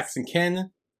 He's like texting Kinn.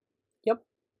 Yep.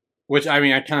 Which, I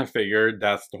mean, I kind of figured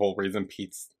that's the whole reason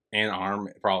Pete's arm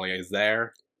probably is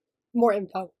there. More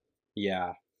info.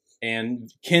 Yeah. And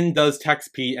Kinn does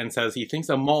text Pete and says he thinks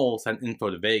a mole sent info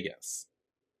to Vegas.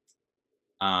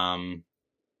 And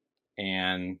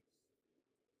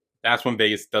that's when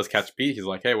Vegas does catch Pete. He's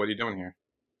like, hey, what are you doing here?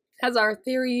 Has our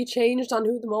theory changed on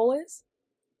who the mole is?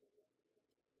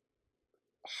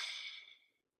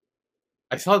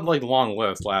 I saw like the long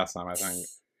list last time, I think.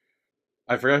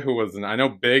 I forget who was in it. I know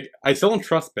Big. I still don't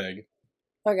trust Big.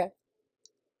 Okay.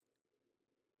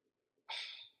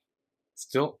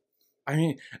 Still, I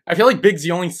mean, I feel like Big's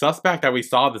the only suspect that we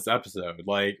saw this episode.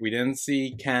 Like, we didn't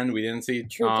see Ken. We didn't see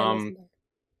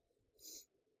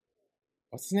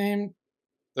what's his name?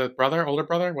 The brother, older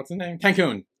brother. What's his name?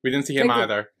 Cancun. We didn't see him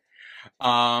either.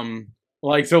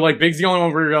 Like, so like Big's the only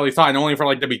one we really saw, and only for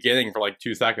like the beginning for like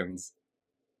 2 seconds.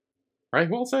 Right?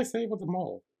 Who else did I say with the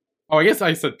mole? Oh, I guess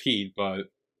I said Pete, but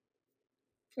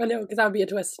I know, because that would be a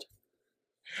twist.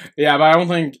 Yeah, but I don't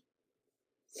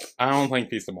think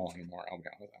Pete's the mole anymore. I'll be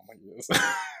honest. I don't think he is.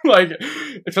 Like,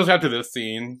 especially after this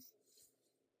scene.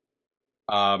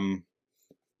 But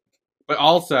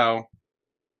also,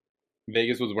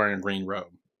 Vegas was wearing a green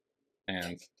robe,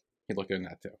 and he looked good in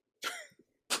that too.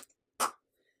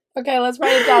 Okay, let's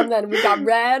write it down then. We got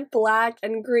red, black,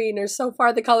 and green are so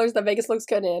far the colors that Vegas looks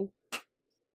good in.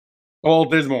 Well,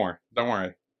 there's more. Don't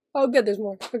worry. Oh, good. There's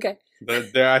more. Okay.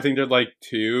 I think there's like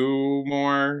 2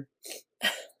 more.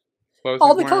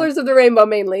 All the colors of the rainbow,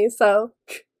 mainly. So.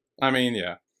 I mean,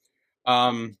 yeah.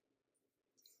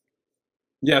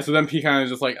 Yeah. So then Pete kind of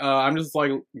just like, I'm just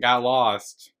like got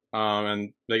lost.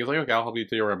 And Vegas like, okay, I'll help you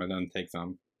to your room, and then takes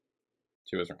him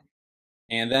to his room.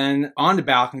 And then on the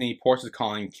balcony, Porsche is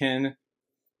calling Kinn,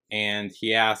 and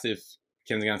he asks if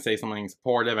Kinn's gonna say something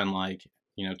supportive and like,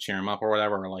 you know, cheer him up or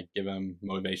whatever, or like give him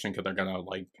motivation because they're gonna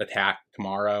like attack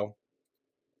tomorrow.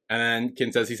 And then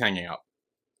Kinn says he's hanging up.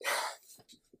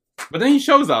 But then he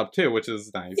shows up too, which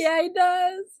is nice. Yeah, he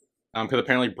does. Because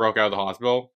apparently he broke out of the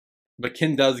hospital. But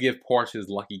Kinn does give Porsche his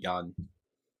lucky gun.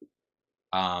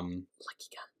 Lucky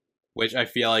gun. Which I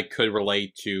feel like could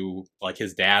relate to like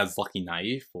his dad's lucky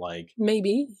knife, like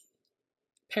maybe.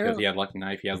 Because he had lucky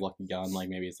knife, he has lucky gun. Like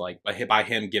maybe it's like by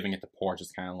him giving it to Porsche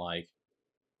is kind of like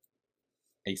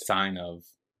a sign of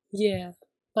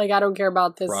like I don't care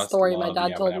about this story love, my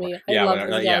dad told me. I love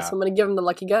this guy, so I'm gonna give him the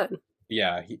lucky gun.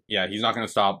 Yeah, he's not gonna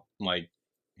stop like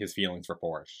his feelings for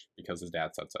Porsche because his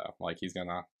dad said so. Like he's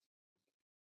gonna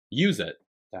use it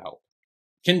to help.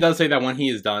 Kinn does say that when he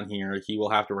is done here, he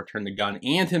will have to return the gun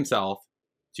and himself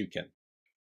to Kinn.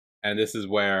 And this is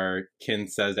where Kinn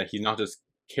says that he's not just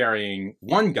carrying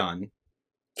one gun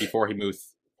before he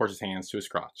moves Porsche's hands to his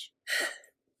crotch.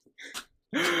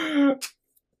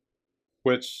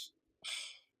 Which...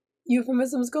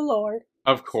 euphemisms galore.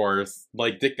 Of course.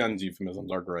 Like, Dick Gunn's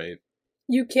euphemisms are great.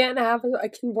 You can't have a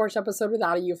KinnPorsche episode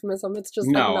without a euphemism. It's just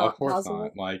like, not of course possible.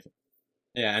 Not. Like...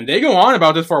 Yeah, and they go on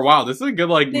about this for a while. This is a good,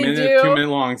 like, 2-minute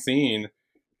long scene.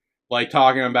 Like,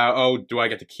 talking about, oh, do I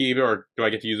get to keep it, or do I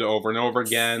get to use it over and over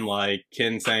again? Like,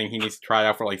 Kinn saying he needs to try it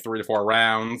out for, like, 3 to 4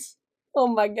 rounds. Oh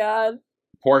my god.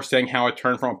 Porsche saying how it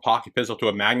turned from a pocket pistol to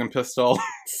a magnum pistol.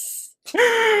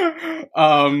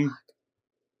 And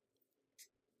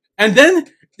And then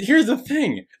here's the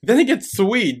thing. Then it gets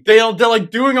sweet. They're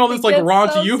like doing all this like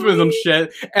raunchy so euphemism sweet.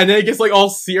 shit, and then it gets like all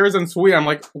serious and sweet. I'm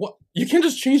like, what? You can't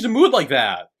just change the mood like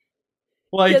that.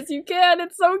 Like, yes, you can.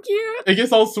 It's so cute. it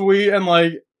gets all sweet and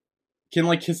like Kin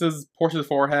like kisses Porsche's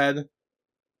forehead,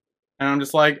 and I'm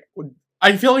just like,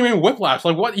 I feel like I'm in whiplash.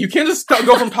 Like, what? You can't just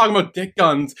go from talking about dick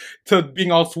guns to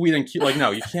being all sweet and cute. Like,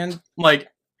 no, you can't. Like,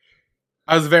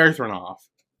 I was very thrown off.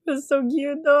 It's so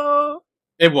cute though.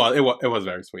 It was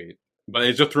very sweet, but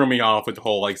it just threw me off with the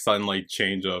whole like sudden like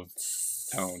change of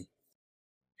tone.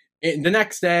 The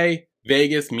next day,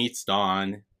 Vegas meets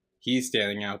Dawn. He's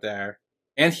standing out there,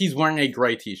 and he's wearing a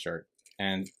gray T-shirt.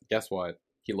 And guess what?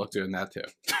 He looked good in that too.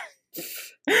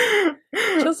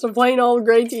 Just a plain old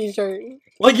gray T-shirt.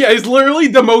 Like, yeah, it's literally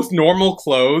the most normal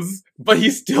clothes, but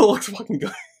he still looks fucking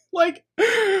good. Like,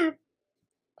 I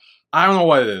don't know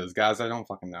what it is, guys. I don't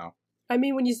fucking know. I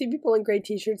mean, when you see people in gray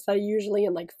T-shirts that are usually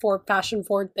in like fashion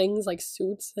forward things like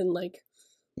suits and like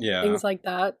things like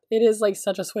that, it is like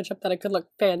such a switch up that it could look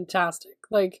fantastic.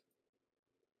 Like,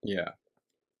 yeah.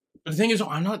 But the thing is,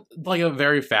 I'm not like a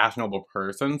very fashionable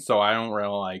person, so I don't really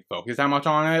like focus that much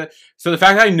on it. So the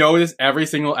fact that I noticed every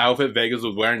single outfit Vegas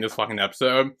was wearing this fucking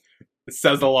episode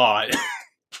says a lot.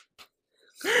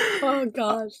 oh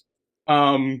gosh.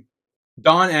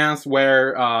 Dawn asks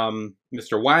where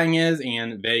Mr. Wang is,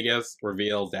 and Vegas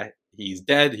reveals that he's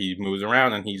dead. He moves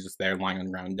around, and he's just there lying on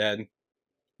the ground dead.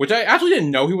 Which I actually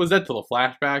didn't know he was dead till the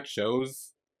flashback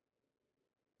shows,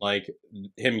 like,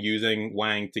 him using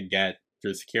Wang to get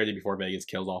through security before Vegas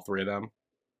kills all three of them.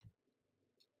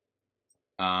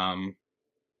 And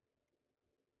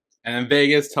then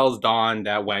Vegas tells Dawn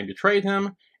that Wang betrayed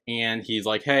him, and he's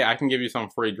like, hey, I can give you some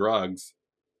free drugs,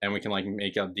 and we can, like,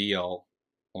 make a deal,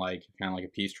 like, kind of like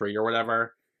a peace treaty or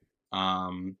whatever.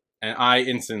 And I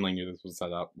instantly knew this was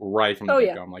set up right from the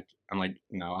get-go. Yeah. I'm like,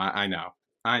 no, I know.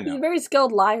 He's a very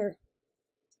skilled liar.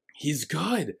 He's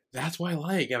good. That's what I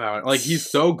like about it. Like, he's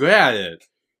so good at it.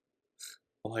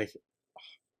 Like,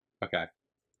 okay.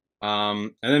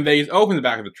 And then Vegas opens the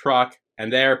back of the truck,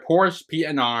 and there, Porsche, Pete,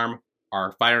 and Arm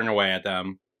are firing away at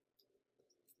them.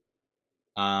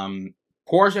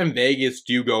 Porsche and Vegas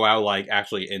do go out, like,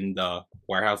 actually in the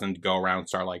warehouse and go around and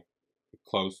start, like,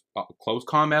 close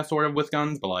combat, sort of, with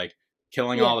guns, but, like,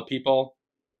 killing all the people.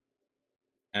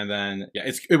 And then,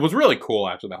 yeah, it was really cool,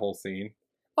 actually, that whole scene.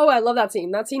 Oh, I love that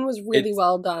scene. That scene was really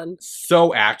well done.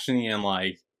 So actiony and,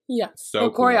 like, so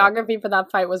the choreography for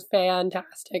that fight was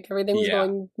fantastic. Everything was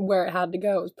going where it had to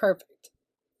go. It was perfect.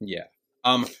 Yeah.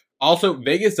 Also,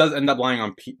 Vegas does end up lying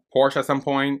on Porsche at some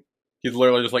point. He's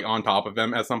literally just, like, on top of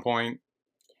him at some point.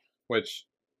 Which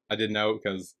I did know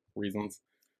because reasons.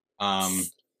 And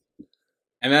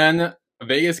then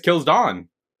Vegas kills Dawn.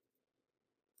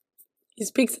 He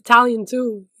speaks Italian,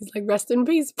 too. He's like, rest in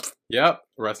peace. Yep.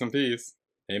 Rest in peace.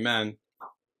 Amen.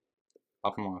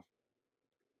 Pop him off.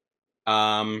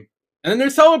 And then they're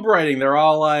celebrating. They're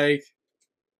all, like,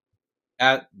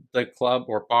 at the club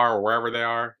or bar or wherever they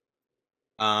are.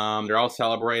 They're all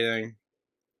celebrating.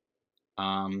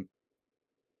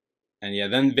 And yeah,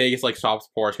 then Vegas, like, stops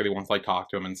Porsche because he wants to, like,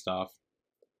 talk to him and stuff.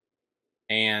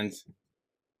 And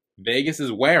Vegas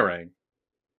is wearing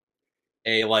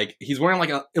a, like, he's wearing, like,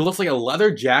 it looks like a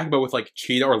leather jacket, but with, like,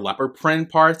 cheetah or leopard print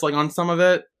parts, like, on some of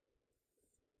it.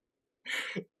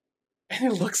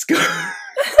 And it looks good.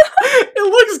 It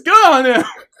looks good on him.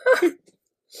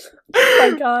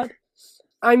 Oh my god.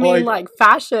 I mean, like,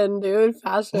 fashion, dude.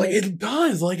 Fashion. Like, it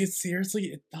does. Like, it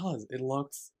does. It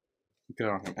looks good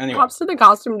on him. Anyway. Props to the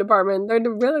costume department. They're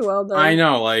really well done. I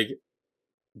know, like,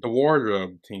 the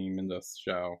wardrobe team in this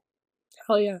show.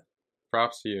 Hell yeah.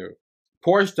 Props to you.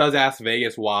 Porsche does ask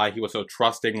Vegas why he was so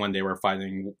trusting when they were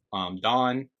fighting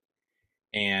Dawn.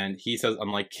 And he says,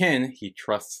 unlike Kin, he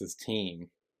trusts his team.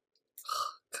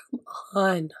 Come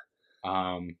on.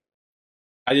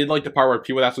 I did like the part where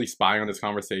Pete was actually spying on this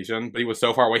conversation, but he was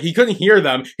so far away. He couldn't hear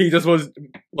them. He just was,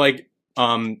 like,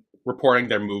 reporting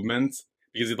their movements.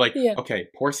 Because he's like, okay,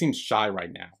 Porsche seems shy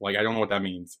right now. Like, I don't know what that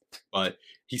means. But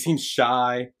he seems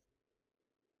shy.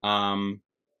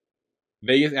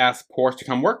 Vegas asks Porsche to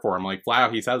come work for him. Like, flat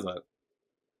out, he says it.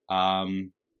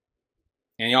 And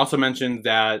he also mentions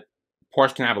that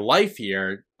Porsche can have a life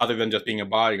here, other than just being a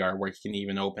bodyguard, where he can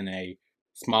even open a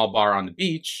small bar on the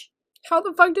beach. How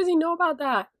the fuck does he know about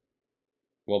that?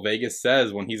 Well, Vegas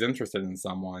says when he's interested in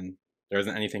someone, there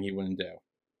isn't anything he wouldn't do.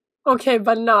 Okay,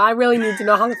 but no, I really need to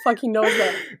know how the fuck he knows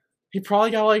that. He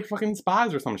probably got, like, fucking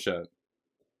spies or some shit.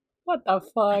 What the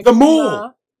fuck? The mole!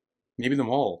 Nah. Maybe the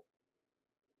mole.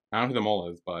 I don't know who the mole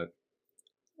is, but...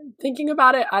 Thinking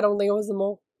about it, I don't think it was the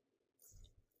mole.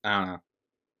 I don't know.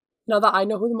 Now that I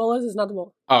know who the mole is, it's not the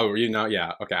mole. Oh, you know,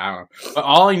 yeah, okay, I don't know. But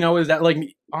all I know is that, like,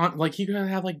 he could have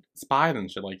had, like, spies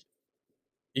and shit, like,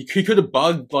 he could have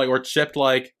bugged, like, or chipped,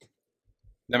 like,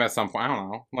 them at some point, I don't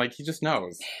know. Like, he just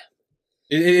knows.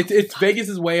 It's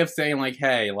Vegas's way of saying, like,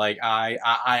 hey, like,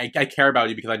 I care about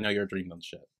you because I know your dreams and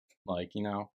shit. Like, you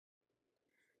know?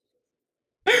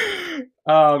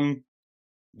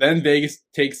 Then Vegas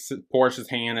takes Porsche's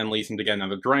hand and leads him to get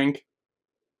another drink.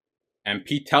 And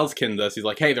Pete tells Kinn this. He's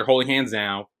like, hey, they're holding hands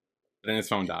now. But then his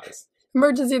phone dies.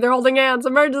 Emergency, they're holding hands,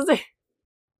 emergency.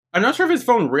 I'm not sure if his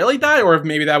phone really died or if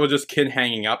maybe that was just Kinn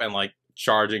hanging up and, like,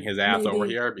 charging his ass Maybe. over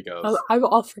here because...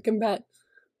 I'll freaking bet.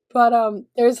 But, have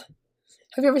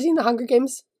you ever seen the Hunger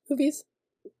Games movies?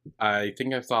 I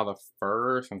think I saw the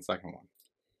first and second one.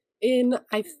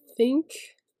 I think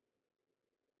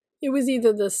it was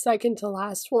either the second to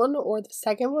last one or the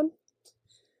second one.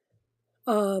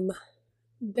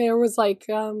 There was like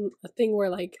a thing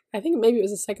where, like, I think maybe it was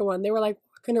the second one. They were like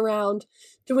walking around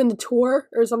doing the tour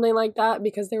or something like that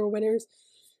because they were winners,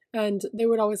 and they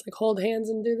would always like hold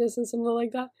hands and do this and something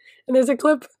like that. And there's a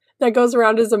clip that goes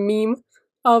around as a meme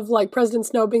of like President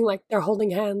Snow being like, they're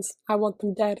holding hands, I want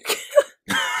them dead.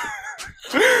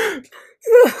 And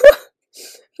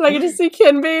I can just see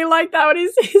Kinn being like that when he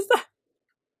sees that.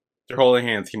 They're holding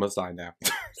hands, he must die now.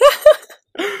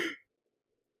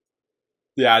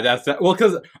 Yeah, that's that. Well,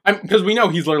 because we know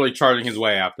he's literally charging his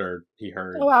way after he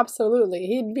heard. Oh, absolutely.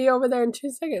 He'd be over there in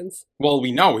 2 seconds. Well,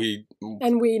 we know he...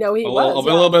 And we know he was. A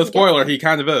little bit of spoiler, he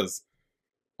kind of is.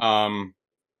 Then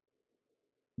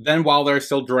while they're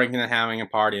still drinking and having a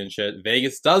party and shit,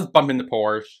 Vegas does bump into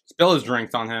Porsche, spill his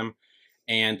drinks on him,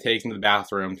 and takes him to the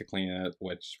bathroom to clean it,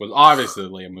 which was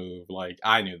obviously a move. Like,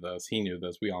 I knew this, he knew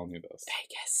this, we all knew this.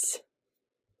 Vegas.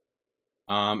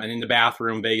 And in the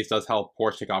bathroom, Vegas does help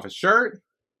Porsche take off his shirt.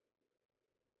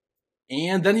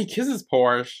 And then he kisses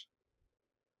Porsche.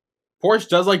 Porsche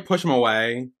does, like, push him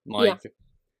away. Like,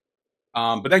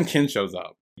 yeah. But then Kinn shows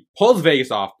up. He pulls Vegas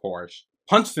off Porsche,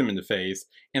 punches him in the face,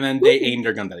 and then they aim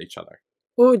their guns at each other.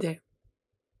 Oh, damn.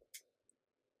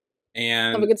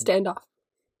 And have a good standoff.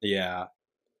 Yeah.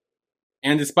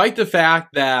 And despite the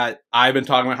fact that I've been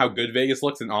talking about how good Vegas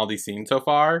looks in all these scenes so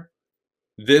far,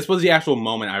 this was the actual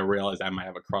moment I realized I might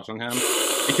have a crush on him.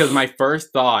 Because my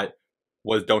first thought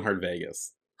was, don't hurt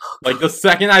Vegas. Like, the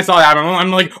second I saw that, I'm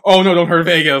like, oh no, don't hurt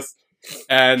Vegas.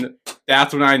 And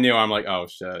that's when I knew, I'm like, oh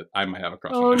shit, I might have a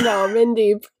crush on him. Oh no, I'm in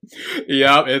deep.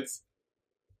 Yep,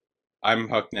 I'm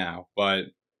hooked now. But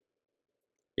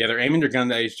yeah, they're aiming their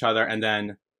guns at each other, and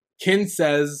then Kinn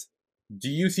says, do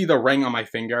you see the ring on my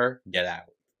finger? Get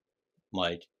out.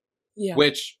 Like, yeah.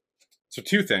 Which, so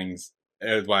two things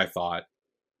is what I thought.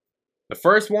 The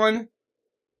first one,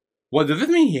 well, does this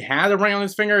mean he had a ring on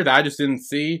his finger that I just didn't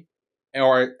see?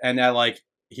 And that, like,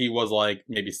 he was, like,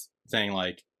 maybe saying,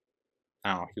 like,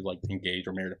 I don't know, he was, like, engaged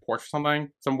or married to Porsche or something?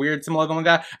 Some weird symbolism like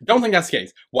that? I don't think that's the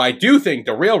case. What I do think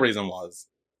the real reason was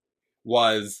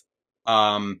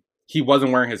he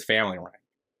wasn't wearing his family ring,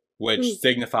 which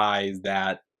signifies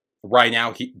that right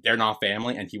now they're not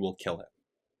family and he will kill him.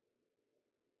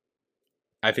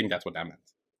 I think that's what that meant.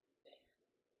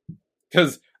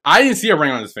 Because I didn't see a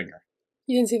ring on his finger.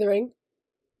 You didn't see the ring?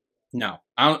 No.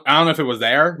 I don't know if it was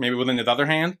there. Maybe within his other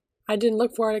hand. I didn't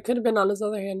look for it. It could have been on his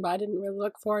other hand, but I didn't really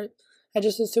look for it. I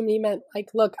just assumed he meant, like,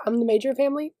 look, I'm the major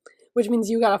family, which means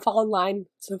you gotta fall in line,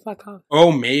 so fuck off.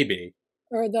 Oh, maybe.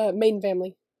 Or the main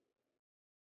family.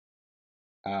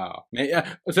 Oh.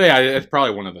 So yeah, it's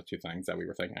probably one of the two things that we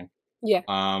were thinking. Yeah.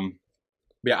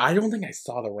 Yeah, I don't think I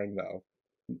saw the ring, though.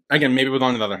 Again, maybe it was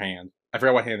on his other hand. I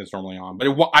forgot what hand it's normally on. But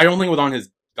I don't think it was on his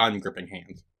gun-gripping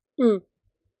hand.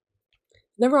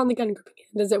 Never on the gun-gripping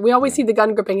hand, is it? We always see the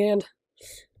gun-gripping hand.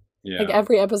 Yeah. Like,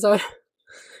 every episode.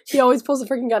 He always pulls the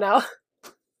freaking gun out.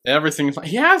 Every single time.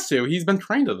 He has to. He's been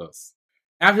trained to this.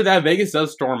 After that, Vegas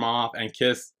does storm off, and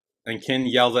Kinn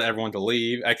yells at everyone to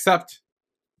leave, except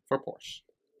for Porsche.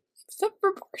 Except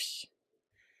for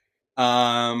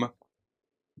Porsche.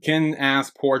 Kinn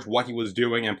asks Porsche what he was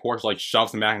doing, and Porsche, like,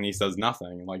 shoves him back, and he says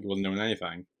nothing, like he wasn't doing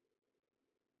anything.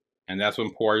 And that's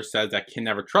when Porsche says that Kinn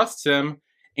never trusts him,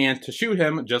 and to shoot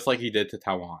him, just like he did to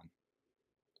Tawan.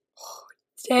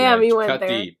 Damn, he went cut there.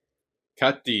 Deep.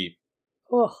 Cut deep.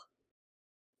 Oh.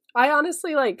 I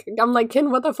honestly, like, I'm like,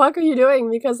 Kinn, what the fuck are you doing?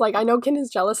 Because, like, I know Kinn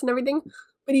is jealous and everything,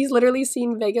 but he's literally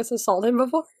seen Vegas assault him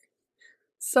before.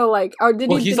 So, like, or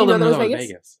did he know that was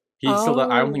Vegas? I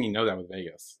don't think he knows that was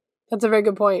Vegas. That's a very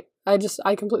good point. I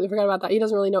completely forgot about that. He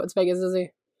doesn't really know it's Vegas, does he?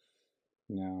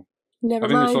 No. Never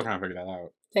mind. I think they're still trying to figure that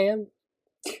out. Damn.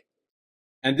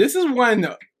 And this is when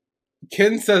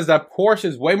Kinn says that Porsche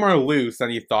is way more loose than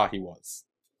he thought he was.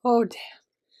 Oh, damn.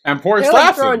 And Porsche They're like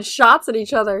slaps throwing him. shots at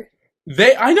each other.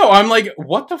 I know, I'm like,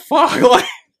 what the fuck? Like,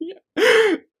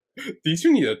 these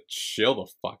two need to chill the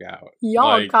fuck out.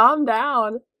 Y'all, like, calm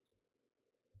down.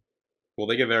 Well,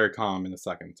 they get very calm in a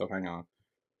second, so hang on.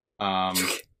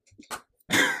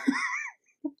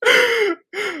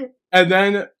 And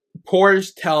then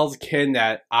Porsche tells Kin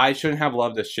that I shouldn't have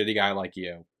loved a shitty guy like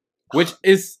you. Which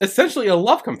is essentially a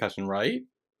love confession, right?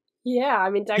 Yeah, I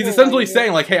mean, he's essentially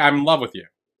saying, like, hey, I'm in love with you.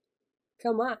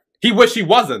 Come on. He wished he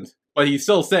wasn't, but he's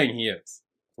still saying he is,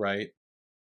 right?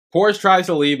 Porsche tries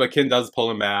to leave, but Kin does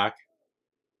pull him back.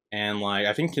 And, like,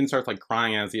 I think Kin starts, like,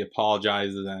 crying as he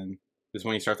apologizes, and this is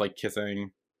when he starts, like,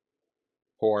 kissing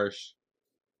Porsche.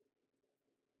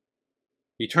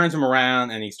 He turns him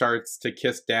around, and he starts to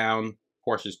kiss down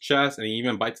Porsche's chest, and he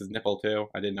even bites his nipple, too.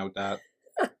 I didn't note that.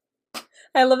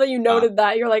 I love that you noted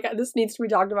that. You're like, this needs to be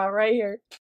talked about right here.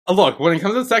 Look, when it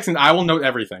comes to sex, I will note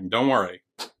everything. Don't worry.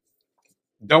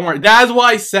 Don't worry. That is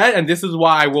what I said, and this is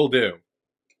what I will do.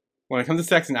 When it comes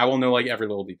to sexing, I will know, like, every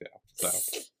little detail. So.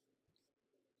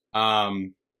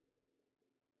 And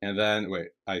then,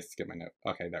 wait, I skipped my note.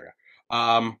 Okay, there we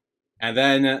go. And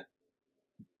then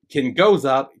Kin goes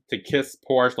up to kiss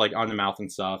Porsche, like, on the mouth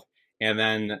and stuff. And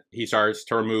then he starts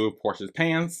to remove Porsche's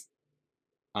pants.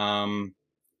 Kin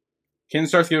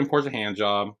starts giving Porsche a hand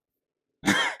job.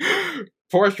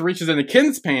 Porsche reaches into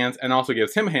Kin's pants and also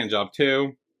gives him a hand job,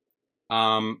 too.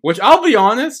 Which, I'll be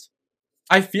honest,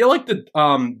 I feel like the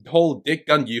whole dick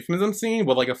gun euphemism scene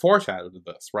was like a foreshadow to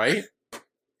this, right?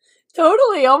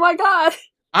 Totally, oh my god.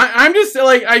 I'm just,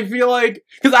 like, I feel like,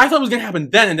 because I thought it was going to happen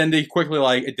then, and then they quickly,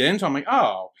 like, it didn't, so I'm like,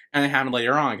 oh. And it happened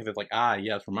later on, because it's like,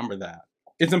 yes, remember that.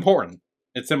 It's important.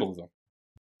 It's symbolism.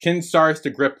 Kin starts to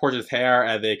grip Porsche's hair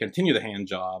as they continue the hand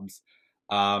jobs.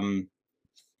 Porsche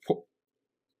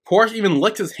even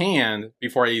licks his hand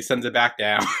before he sends it back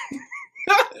down.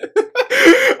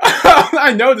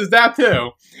 I noticed that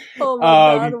too. Oh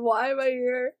my god, why am I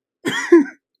here?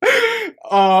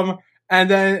 And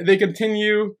then they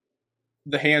continue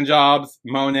the hand jobs,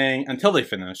 moaning, until they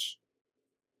finish.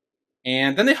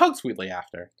 And then they hug sweetly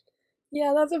after.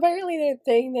 Yeah, that's apparently their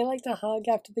thing. They like to hug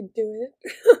after they do it.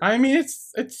 I mean,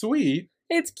 it's sweet.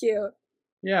 It's cute.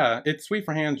 Yeah, it's sweet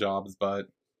for hand jobs, but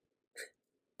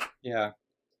yeah,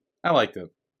 I liked it.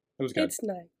 It was good. It's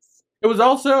nice. It was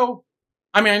also,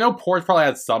 I mean, I know Porsche probably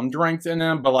had some drinks in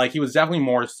him, but like he was definitely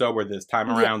more sober this time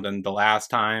around than the last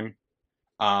time,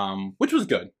 which was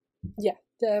good. Yeah,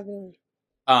 definitely.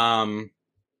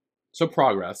 So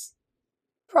progress.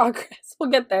 Progress. We'll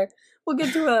get there. We'll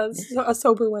get to a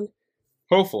sober one.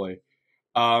 Hopefully.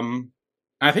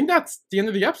 I think that's the end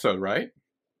of the episode, right?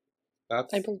 I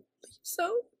believe so.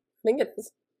 I think it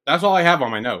is. That's all I have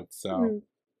on my notes, so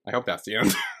I hope that's the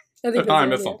end. I think I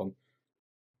missed something.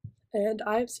 And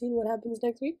I have seen what happens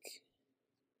next week.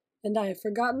 And I have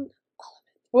forgotten all of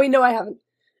it. Wait, no, I haven't.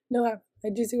 No, I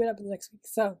do see what happens next week.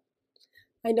 So,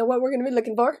 I know what we're going to be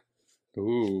looking for.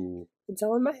 Ooh. It's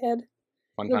all in my head.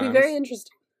 It'll be very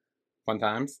interesting. Fun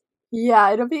times?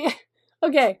 Yeah, it'll be...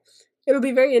 Okay. It'll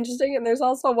be very interesting, and there's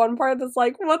also one part that's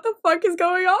like, what the fuck is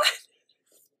going on?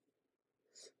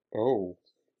 Oh.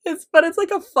 But it's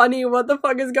like a funny what the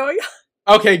fuck is going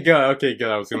on. Okay, good. I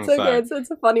was going to say. Okay,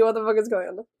 it's a funny what the fuck is going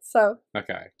on. So.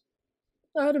 Okay.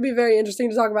 It'll be very interesting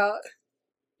to talk about.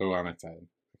 Oh, I'm excited.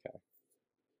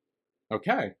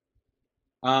 Okay.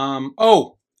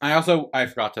 Oh, I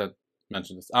forgot to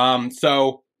mention this.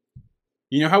 So,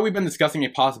 you know how we've been discussing a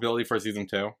possibility for season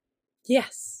 2?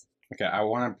 Yes. Okay, I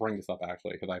want to bring this up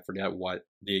actually, because I forget what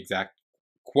the exact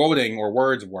quoting or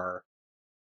words were.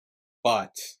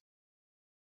 But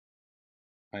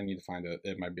I need to find it.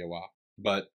 It might be a while.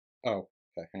 But, oh,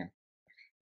 okay, hang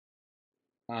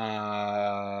on.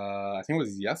 I think it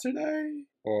was yesterday,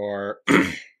 or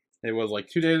it was like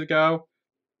 2 days ago.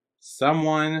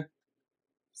 Someone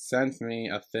sent me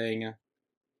a thing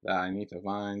that I need to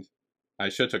find. I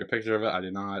should have took a picture of it. I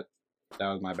did not. That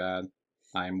was my bad.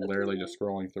 I'm literally just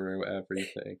scrolling through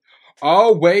everything.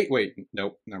 Oh, wait.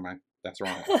 Nope, never mind. That's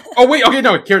wrong. Oh, wait. Okay,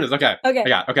 no, here it is. Okay.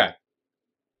 Okay.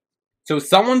 So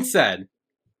someone said,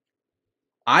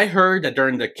 I heard that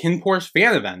during the KinnPorsche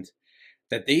fan event,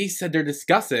 that they said they're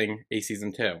discussing a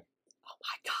season 2. Oh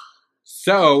my god.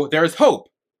 So there's hope,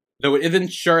 though it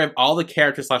isn't sure if all the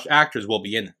characters/actors will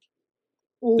be in it.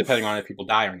 Oof. Depending on if people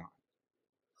die or not.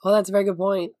 Oh, that's a very good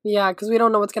point. Yeah, because we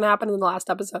don't know what's going to happen in the last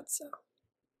episode, so.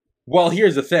 Well,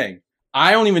 here's the thing.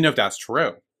 I don't even know if that's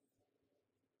true.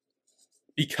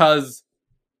 Because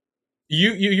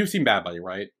you've seen Bad Buddy,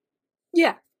 right?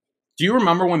 Yeah. Do you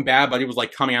remember when Bad Buddy was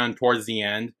like coming on towards the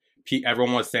end?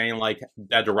 Everyone was saying like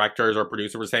that directors or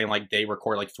producers were saying like they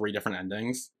record like 3 different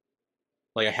endings.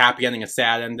 like a happy ending, a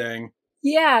sad ending.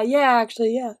 Yeah,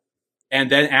 actually, yeah. And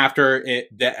then after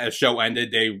the show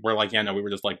ended, they were like, yeah, no, we were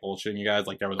just like bullshitting you guys.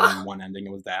 Like there was only one ending.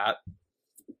 It was that.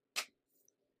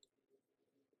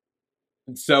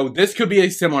 So this could be a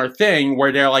similar thing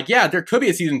where they're like, yeah, there could be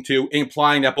a season 2,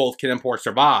 implying that both Kid and Porsche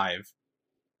survive.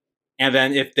 And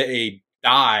then if they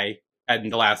die in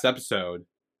the last episode,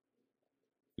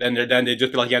 then they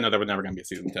just be like, yeah, no, there was never going to be a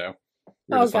season 2.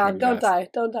 Oh god, don't die.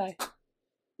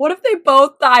 What if they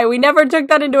both die? We never took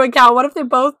that into account. What if they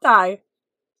both die?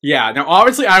 Yeah, now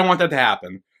obviously I want that to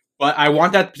happen. But I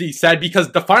want that to be said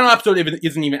because the final episode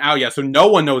isn't even out yet, so no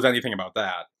one knows anything about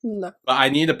that. No. But I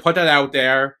need to put that out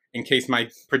there in case my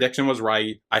prediction was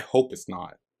right. I hope it's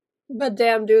not. But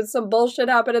damn, dude, some bullshit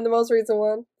happened in the most recent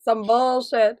one. Some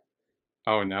bullshit.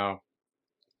 Oh no.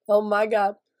 Oh my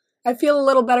god. I feel a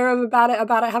little better about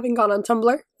it having gone on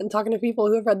Tumblr and talking to people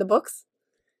who have read the books.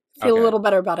 I feel a little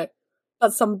better about it.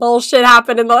 But some bullshit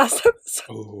happened in the last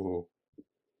episode. Ooh.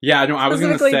 Yeah, no, I was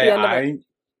going to say,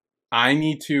 I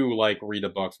need to, like, read the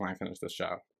books when I finish this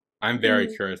show. I'm very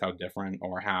curious how different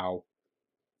or how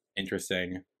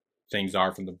interesting things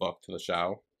are from the book to the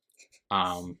show.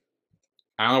 I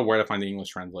don't know where to find the English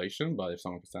translation, but if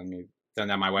someone could send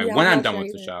that my way when I'm done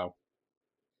with the show,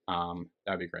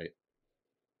 that'd be great.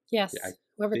 Yes, yeah,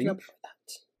 whoever can help with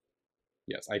that.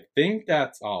 Yes, I think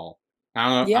that's all. I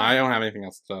don't know. Yeah. I don't have anything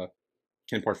else to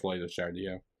KinnPorsche related to share. Do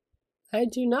you? I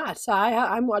do not.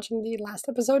 I'm watching the last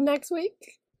episode next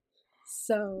week.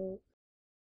 So,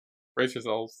 brace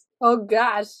yourselves. Oh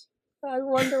gosh, I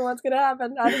wonder what's gonna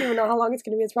happen. I don't even know how long it's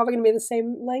gonna be. It's probably gonna be the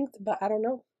same length, but I don't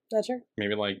know. Not sure.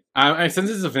 Maybe like since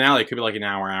this is a finale, it could be like an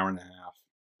hour and a half.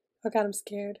 Oh god, I'm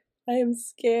scared. I am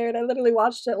scared. I literally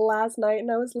watched it last night, and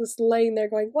I was just laying there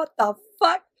going, "What the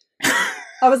fuck?"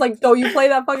 I was like, "Don't you play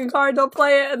that fucking card? Don't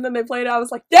play it!" And then they played it. I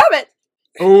was like, "Damn it!"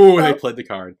 Oh, they played the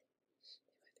card.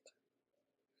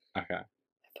 Okay. I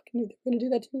fucking knew they were gonna do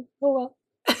that too. Oh well.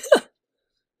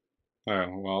 Oh,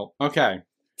 well, okay.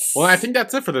 Well, I think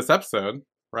that's it for this episode,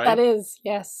 right? That is,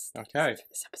 yes. Okay. For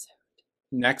this episode.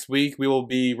 Next week, we will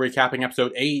be recapping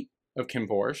episode 8 of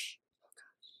KinnPorsche,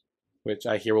 which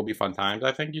I hear will be fun times.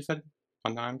 I think you said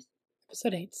fun times?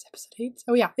 Episode 8.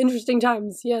 Oh, yeah. Interesting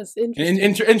times. Yes.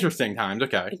 Interesting times.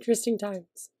 Okay. Interesting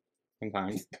times. Fun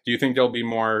times. Do you think there'll be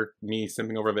more me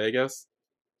simping over Vegas?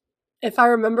 If I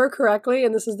remember correctly,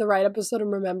 and this is the right episode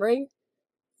I'm remembering,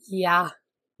 yeah.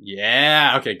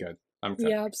 Yeah. Okay, good. I'm good.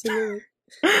 Yeah, absolutely.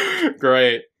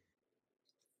 Great.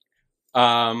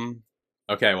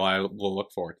 Okay, well, I will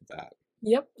look forward to that.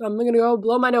 Yep, I'm gonna go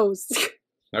blow my nose.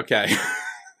 Okay.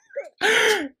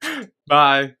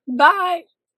 Bye. Bye.